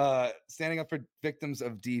 Standing up for victims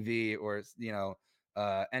of DV or,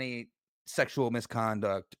 any sexual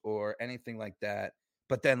misconduct or anything like that.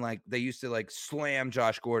 But then, like, they used to, like, slam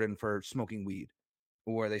Josh Gordon for smoking weed,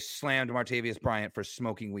 or they slammed Martavius Bryant for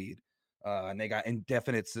smoking weed, and they got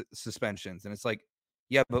indefinite suspensions. And it's like,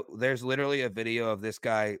 yeah, but there's literally a video of this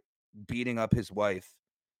guy beating up his wife,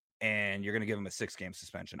 and you're going to give him a 6-game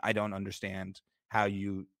suspension. I don't understand how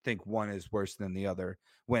you think one is worse than the other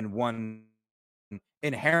when one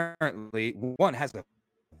inherently has a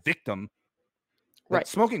victim. Like,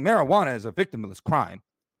 smoking marijuana is a victimless crime.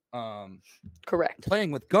 Correct.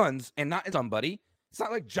 Playing with guns and not somebody. It's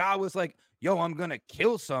not like Ja was like, yo, I'm gonna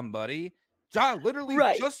kill somebody. Ja literally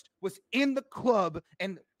just was in the club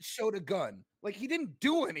and showed a gun. Like, he didn't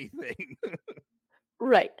do anything.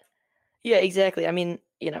 Right. Yeah, exactly. I mean,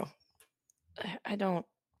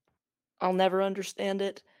 I'll never understand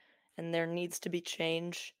it, and there needs to be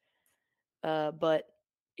change. But,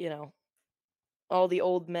 all the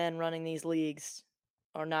old men running these leagues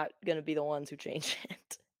are not going to be the ones who change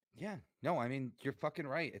it. Yeah. No, I mean, you're fucking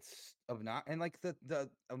right. It's not, and like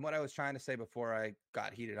and what I was trying to say before I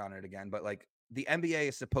got heated on it again, but like the NBA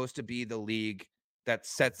is supposed to be the league that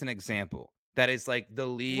sets an example. That is like the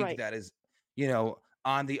league that is,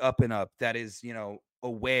 on the up and up, that is,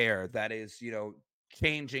 aware, that is,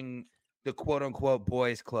 changing the quote unquote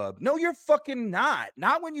boys club. No, you're fucking not.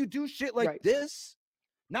 Not when you do shit like this.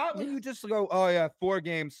 Not when you just go, oh yeah, 4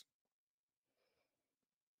 games.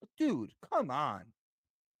 Dude, come on.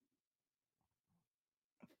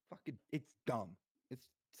 Fucking, it's dumb. It's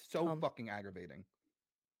so fucking aggravating.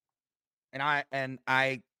 And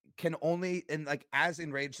I can only, and like, as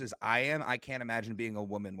enraged as I am, I can't imagine being a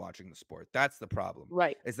woman watching the sport. That's the problem.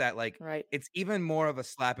 Right. Is that, like, it's even more of a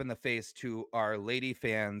slap in the face to our lady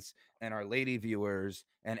fans and our lady viewers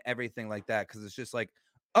and everything like that. Cause it's just like,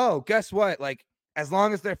 oh, guess what? Like, as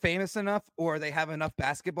long as they're famous enough or they have enough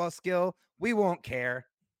basketball skill, we won't care.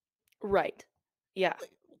 Right. Yeah. Like,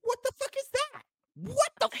 what the fuck is that?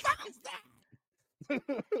 What the fuck is that?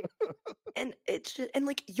 And it's just, and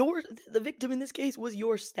like the victim in this case was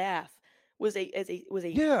your staff, was a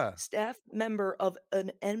staff member of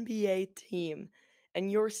an NBA team,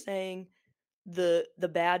 and you're saying the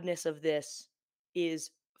badness of this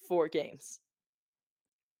is 4 games.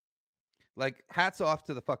 Like, hats off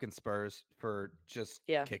to the fucking Spurs for just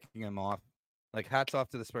kicking him off. Like, hats off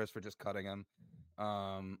to the Spurs for just cutting him.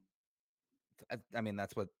 I mean,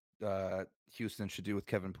 that's what Houston should do with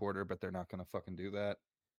Kevin Porter, but they're not going to fucking do that.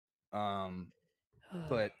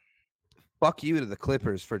 But fuck you to the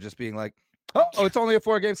Clippers for just being like, oh, it's only a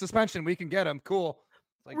 4-game suspension. We can get him. Cool.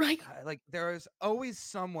 Like, like, there is always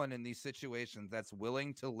someone in these situations that's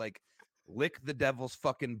willing to, like, lick the devil's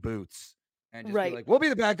fucking boots and just be like, we'll be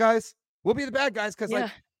the bad guys. We'll be the bad guys because,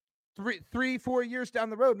 like, 3-4 years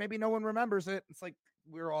down the road, maybe no one remembers it. It's like,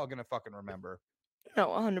 we're all going to fucking remember. No,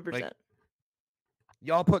 100%. Like,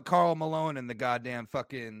 y'all put Karl Malone in the goddamn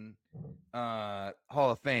fucking Hall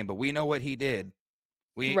of Fame, but we know what he did.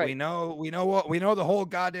 We know the whole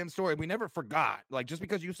goddamn story. We never forgot. Like, just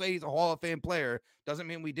because you say he's a Hall of Fame player doesn't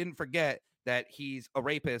mean we didn't forget that he's a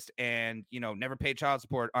rapist and, never paid child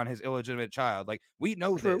support on his illegitimate child. Like, we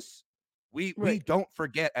know this. We don't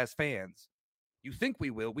forget as fans. You think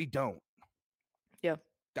we will, we don't. Yeah.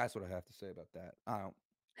 That's what I have to say about that. I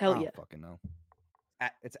don't fucking know.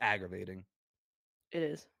 It's aggravating. It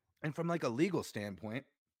is. And from, like, a legal standpoint,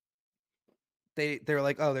 they're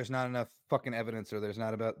like, oh, there's not enough fucking evidence, or there's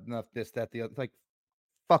not enough this, that, the other. Like,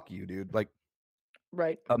 fuck you, dude. Like,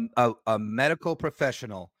 a medical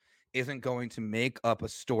professional isn't going to make up a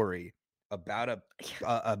story about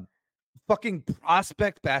a fucking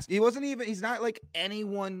prospect basket. He's not like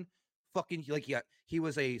anyone fucking like yeah, he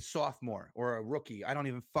was a sophomore or a rookie. I don't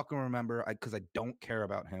even fucking remember because I don't care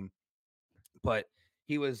about him. But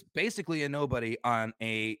he was basically a nobody on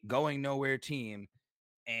a going nowhere team,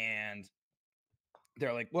 and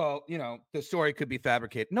they're like, well, the story could be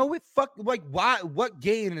fabricated. No, why? What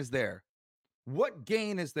gain is there? What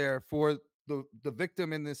gain is there for the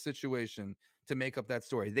victim in this situation to make up that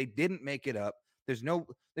story? They didn't make it up. There's no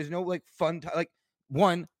like fun like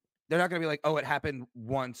one. They're not gonna be like, oh, it happened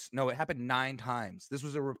once. No, it happened 9 times. This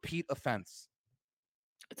was a repeat offense.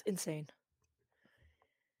 It's insane.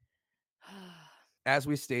 As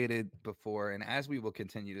we stated before, and as we will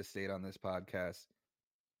continue to state on this podcast,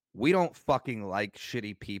 we don't fucking like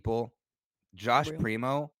shitty people. Josh Real.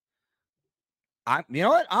 Primo, you know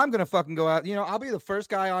what? I'm gonna fucking go out. I'll be the first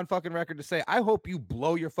guy on fucking record to say, I hope you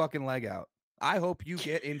blow your fucking leg out. I hope you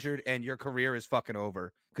get injured and your career is fucking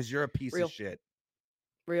over because you're a piece Real. of shit.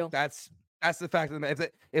 Real. That's the fact of the matter.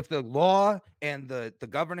 If the law and the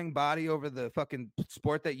governing body over the fucking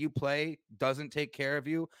sport that you play doesn't take care of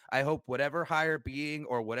you, I hope whatever higher being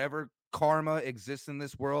or whatever karma exists in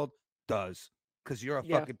this world does, because you're a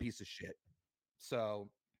fucking piece of shit. So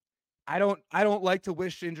I don't like to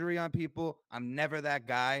wish injury on people. I'm never that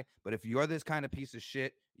guy. But if you're this kind of piece of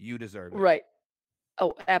shit, you deserve it. Right.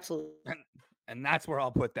 Oh, absolutely. And that's where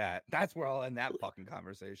I'll put that. That's where I'll end that fucking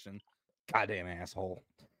conversation. Goddamn asshole.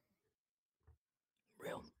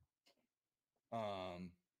 Real.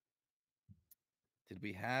 Did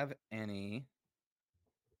we have any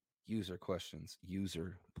user questions?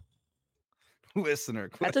 Listener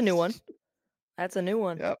questions. That's a new one. That's a new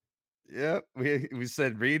one. Yep. We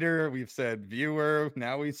said reader, we've said viewer,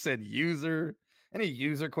 now we've said user. Any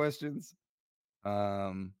user questions?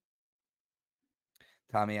 Tommy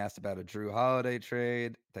asked about a Drew Holiday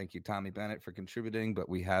trade. Thank you, Tommy Bennett, for contributing, but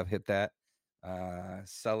we have hit that.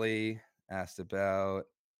 Sully asked about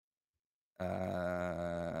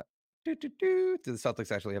do the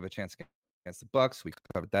Celtics actually have a chance against the Bucks? We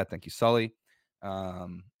covered that. Thank you, Sully.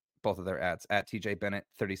 Both of their ads at TJ Bennett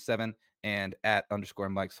 37 and at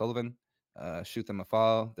 _ Mike Sullivan. Shoot them a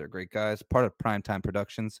follow. They're great guys. Part of Primetime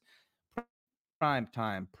Productions.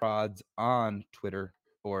 Primetime Prods on Twitter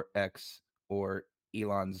or X or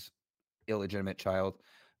Elon's illegitimate child.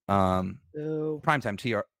 Primetime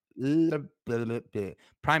TR.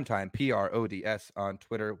 Primetime PRODS on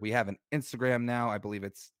Twitter. We have an Instagram now. I believe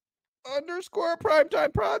it's _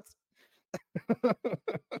 Primetime Prods.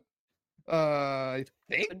 I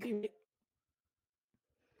think.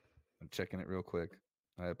 I'm checking it real quick.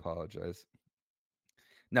 I apologize.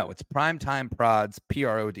 No, it's Primetime Prods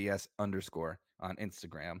PRODS _ on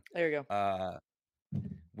Instagram. There you go.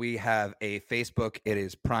 We have a Facebook. It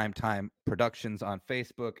is Primetime Productions on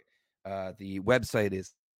Facebook. The website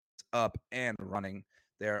is up and running.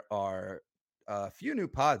 There are a few new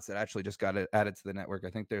pods that actually just got added to the network. I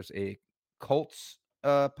think there's a Colts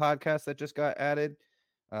podcast that just got added,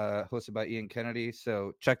 hosted by Ian Kennedy.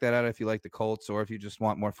 So check that out if you like the Colts or if you just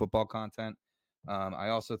want more football content. I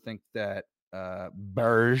also think that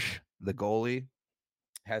Berge, the goalie,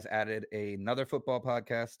 has added another football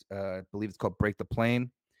podcast. I believe it's called Break the Plane.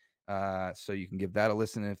 So you can give that a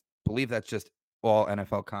listen. I believe that's just all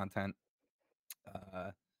NFL content.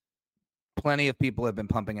 Plenty of people have been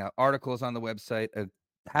pumping out articles on the website.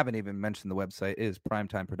 Haven't even mentioned the website. It is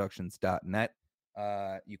primetimeproductions.net.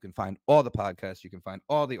 You can find all the podcasts. You can find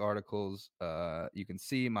all the articles. You can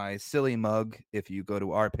see my silly mug if you go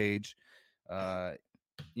to our page.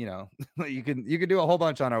 You can do a whole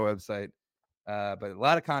bunch on our website. But a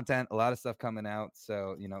lot of content, a lot of stuff coming out.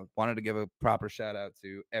 So, wanted to give a proper shout out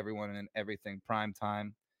to everyone and everything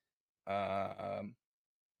Primetime.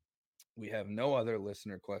 We have no other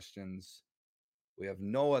listener questions. We have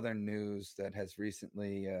no other news that has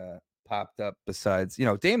recently popped up besides,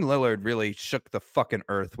 Dame Lillard really shook the fucking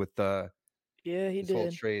earth with he did.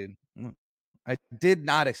 whole trade. I did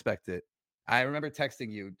not expect it. I remember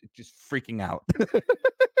texting you, just freaking out.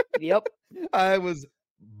 Yep. I was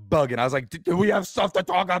bugging. I was like, do we have stuff to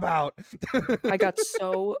talk about? I got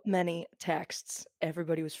so many texts.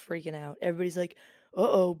 Everybody was freaking out. Everybody's like,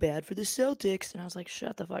 uh-oh, bad for the Celtics. And I was like,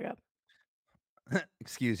 shut the fuck up.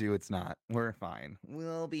 Excuse you, it's not. We're fine.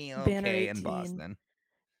 We'll be Banner okay 18. in Boston.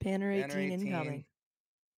 Banner 18 incoming.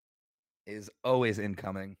 Is always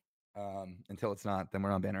incoming. Until it's not. Then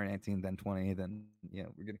we're on Banner 18, then 20, then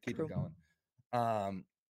we're gonna keep it going.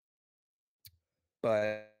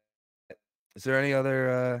 But is there any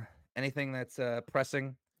other anything that's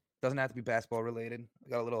pressing? Doesn't have to be basketball related.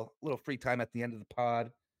 We got a little free time at the end of the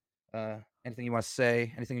pod. Anything you want to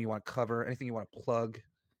say? Anything you want to cover? Anything you want to plug?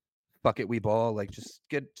 fuck it, we ball. Like let's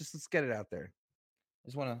get it out there. I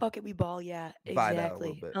just want Fuck it, we ball. Yeah, to vibe out a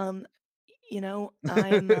little exactly.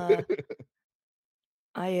 bit.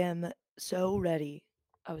 I am so ready.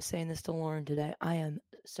 I was saying this to Lauren today. I am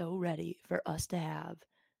so ready for us to have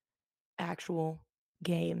actual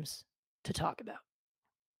games to talk about.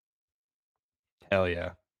 Hell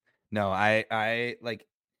yeah. No, I like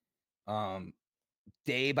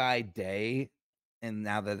day by day, and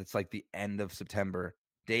now that it's like the end of September,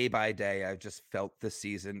 day by day, I've just felt the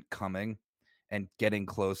season coming and getting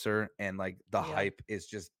closer, and like the Yep. hype is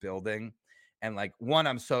just building. And like one,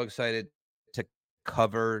 I'm so excited to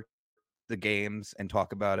cover the games and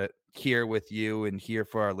talk about it here with you and here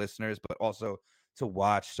for our listeners, but also to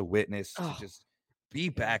watch, to witness, to Oh, just be yeah.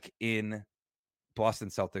 back in Boston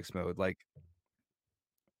Celtics mode. Like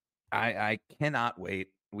I cannot wait.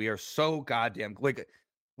 We are so goddamn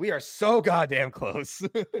we are so goddamn close.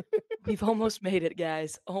 We've almost made it,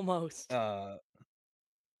 guys. Almost. uh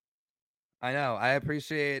I know. I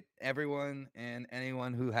appreciate everyone and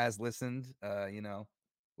anyone who has listened.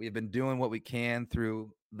 We've been doing what we can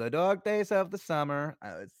through the dog days of the summer.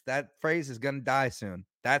 That phrase is gonna die soon.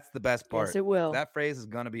 That's the best Yes, part. it will. That phrase is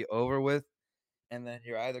gonna be over with, and then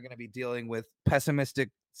you're either gonna be dealing with pessimistic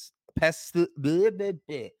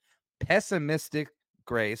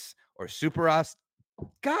Grace or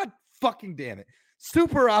God fucking damn it,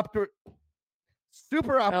 super op-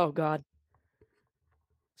 Oh God.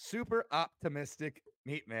 super optimistic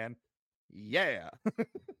meat man. Yeah.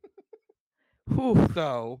 Whew.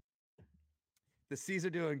 So the C's are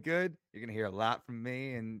doing good. You're gonna hear a lot from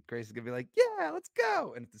me, and Grace is gonna be like, "Yeah, let's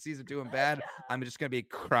go." And if the C's are doing bad, I'm just gonna be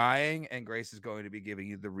crying, and Grace is going to be giving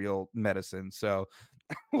you the real medicine. So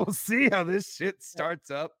we'll see how this shit starts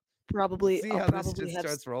up. Probably, See I'll how this probably shit have,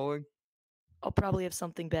 starts rolling. I'll probably have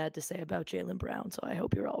something bad to say about Jaylen Brown. So I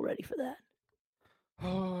hope you're all ready for that.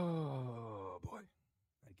 Oh boy,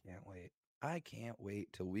 I can't wait. I can't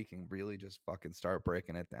wait till we can really just fucking start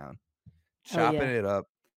breaking it down, Hell chopping yeah. it up.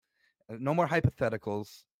 No more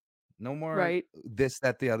hypotheticals. No more Right. this,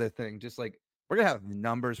 that, the other thing. Just like we're gonna have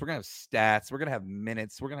numbers, we're gonna have stats, we're gonna have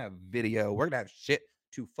minutes, we're gonna have video, we're gonna have shit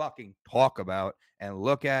to fucking talk about and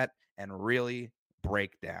look at and really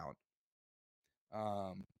break down.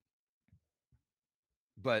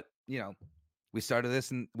 But we started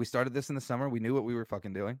this in the summer. We knew what we were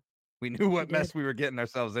fucking doing. We knew We what mess did. we were getting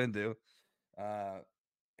ourselves into.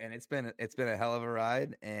 And it's been a hell of a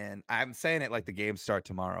ride. And I'm saying it like the games start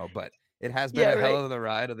tomorrow, but it has been Yeah. a hell Right. of the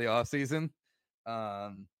ride of the off season.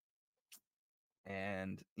 And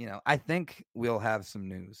I think we'll have some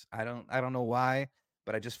news. I don't know why,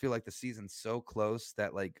 but I just feel like the season's so close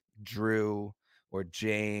that like Drew or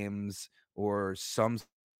James or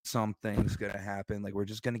something's gonna happen. Like we're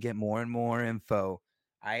just gonna get more and more info.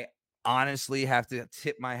 I honestly have to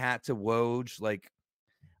tip my hat to Woj. Like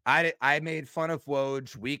I made fun of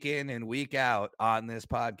Woj week in and week out on this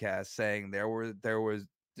podcast, saying there was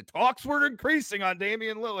the talks were increasing on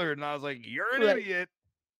Damian Lillard, and I was like, "You're an Right. idiot."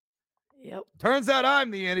 Yep. Turns out I'm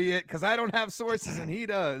the idiot because I don't have sources and he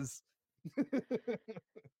does.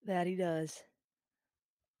 That he does.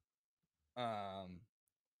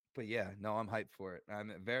 But yeah, no, I'm hyped for it.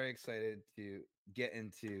 I'm very excited to get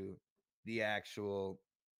into the actual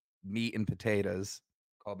meat and potatoes.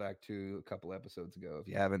 Call back to a couple episodes ago. If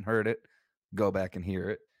you haven't heard it, go back and hear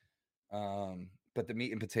it. But the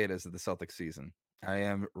meat and potatoes of the Celtics season. I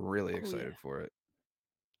am really excited for it.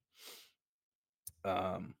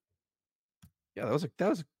 Yeah, that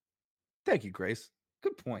was thank you, Grace.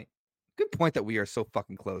 Good point. Good point that we are so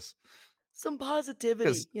fucking close. Some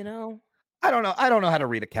positivity, you know? I don't know how to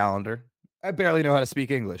read a calendar. I barely know how to speak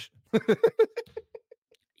English.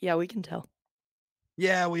 Yeah, we can tell.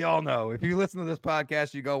 Yeah, we all know. If you listen to this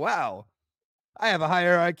podcast, you go, wow, I have a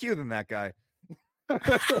higher IQ than that guy.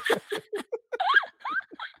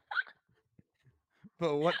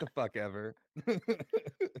 But what the fuck ever.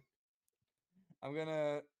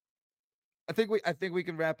 I think we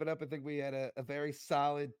can wrap it up. I think we had a very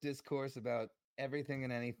solid discourse about everything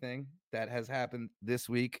and anything that has happened this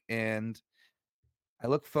week. And I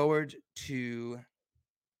look forward to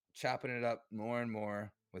chopping it up more and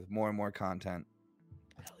more with more and more content.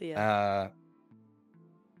 Hell yeah.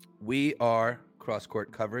 We are Cross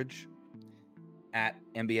Court Coverage at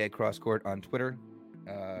NBA Cross Court on Twitter,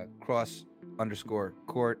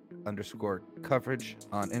 cross_court_coverage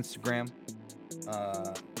on Instagram.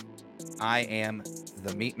 I am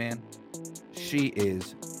the Meat Man. She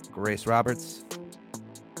is Grace Roberts.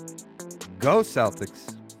 Go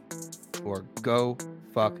Celtics, or go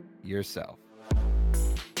fuck yourself.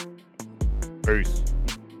 Peace.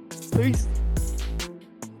 Peace.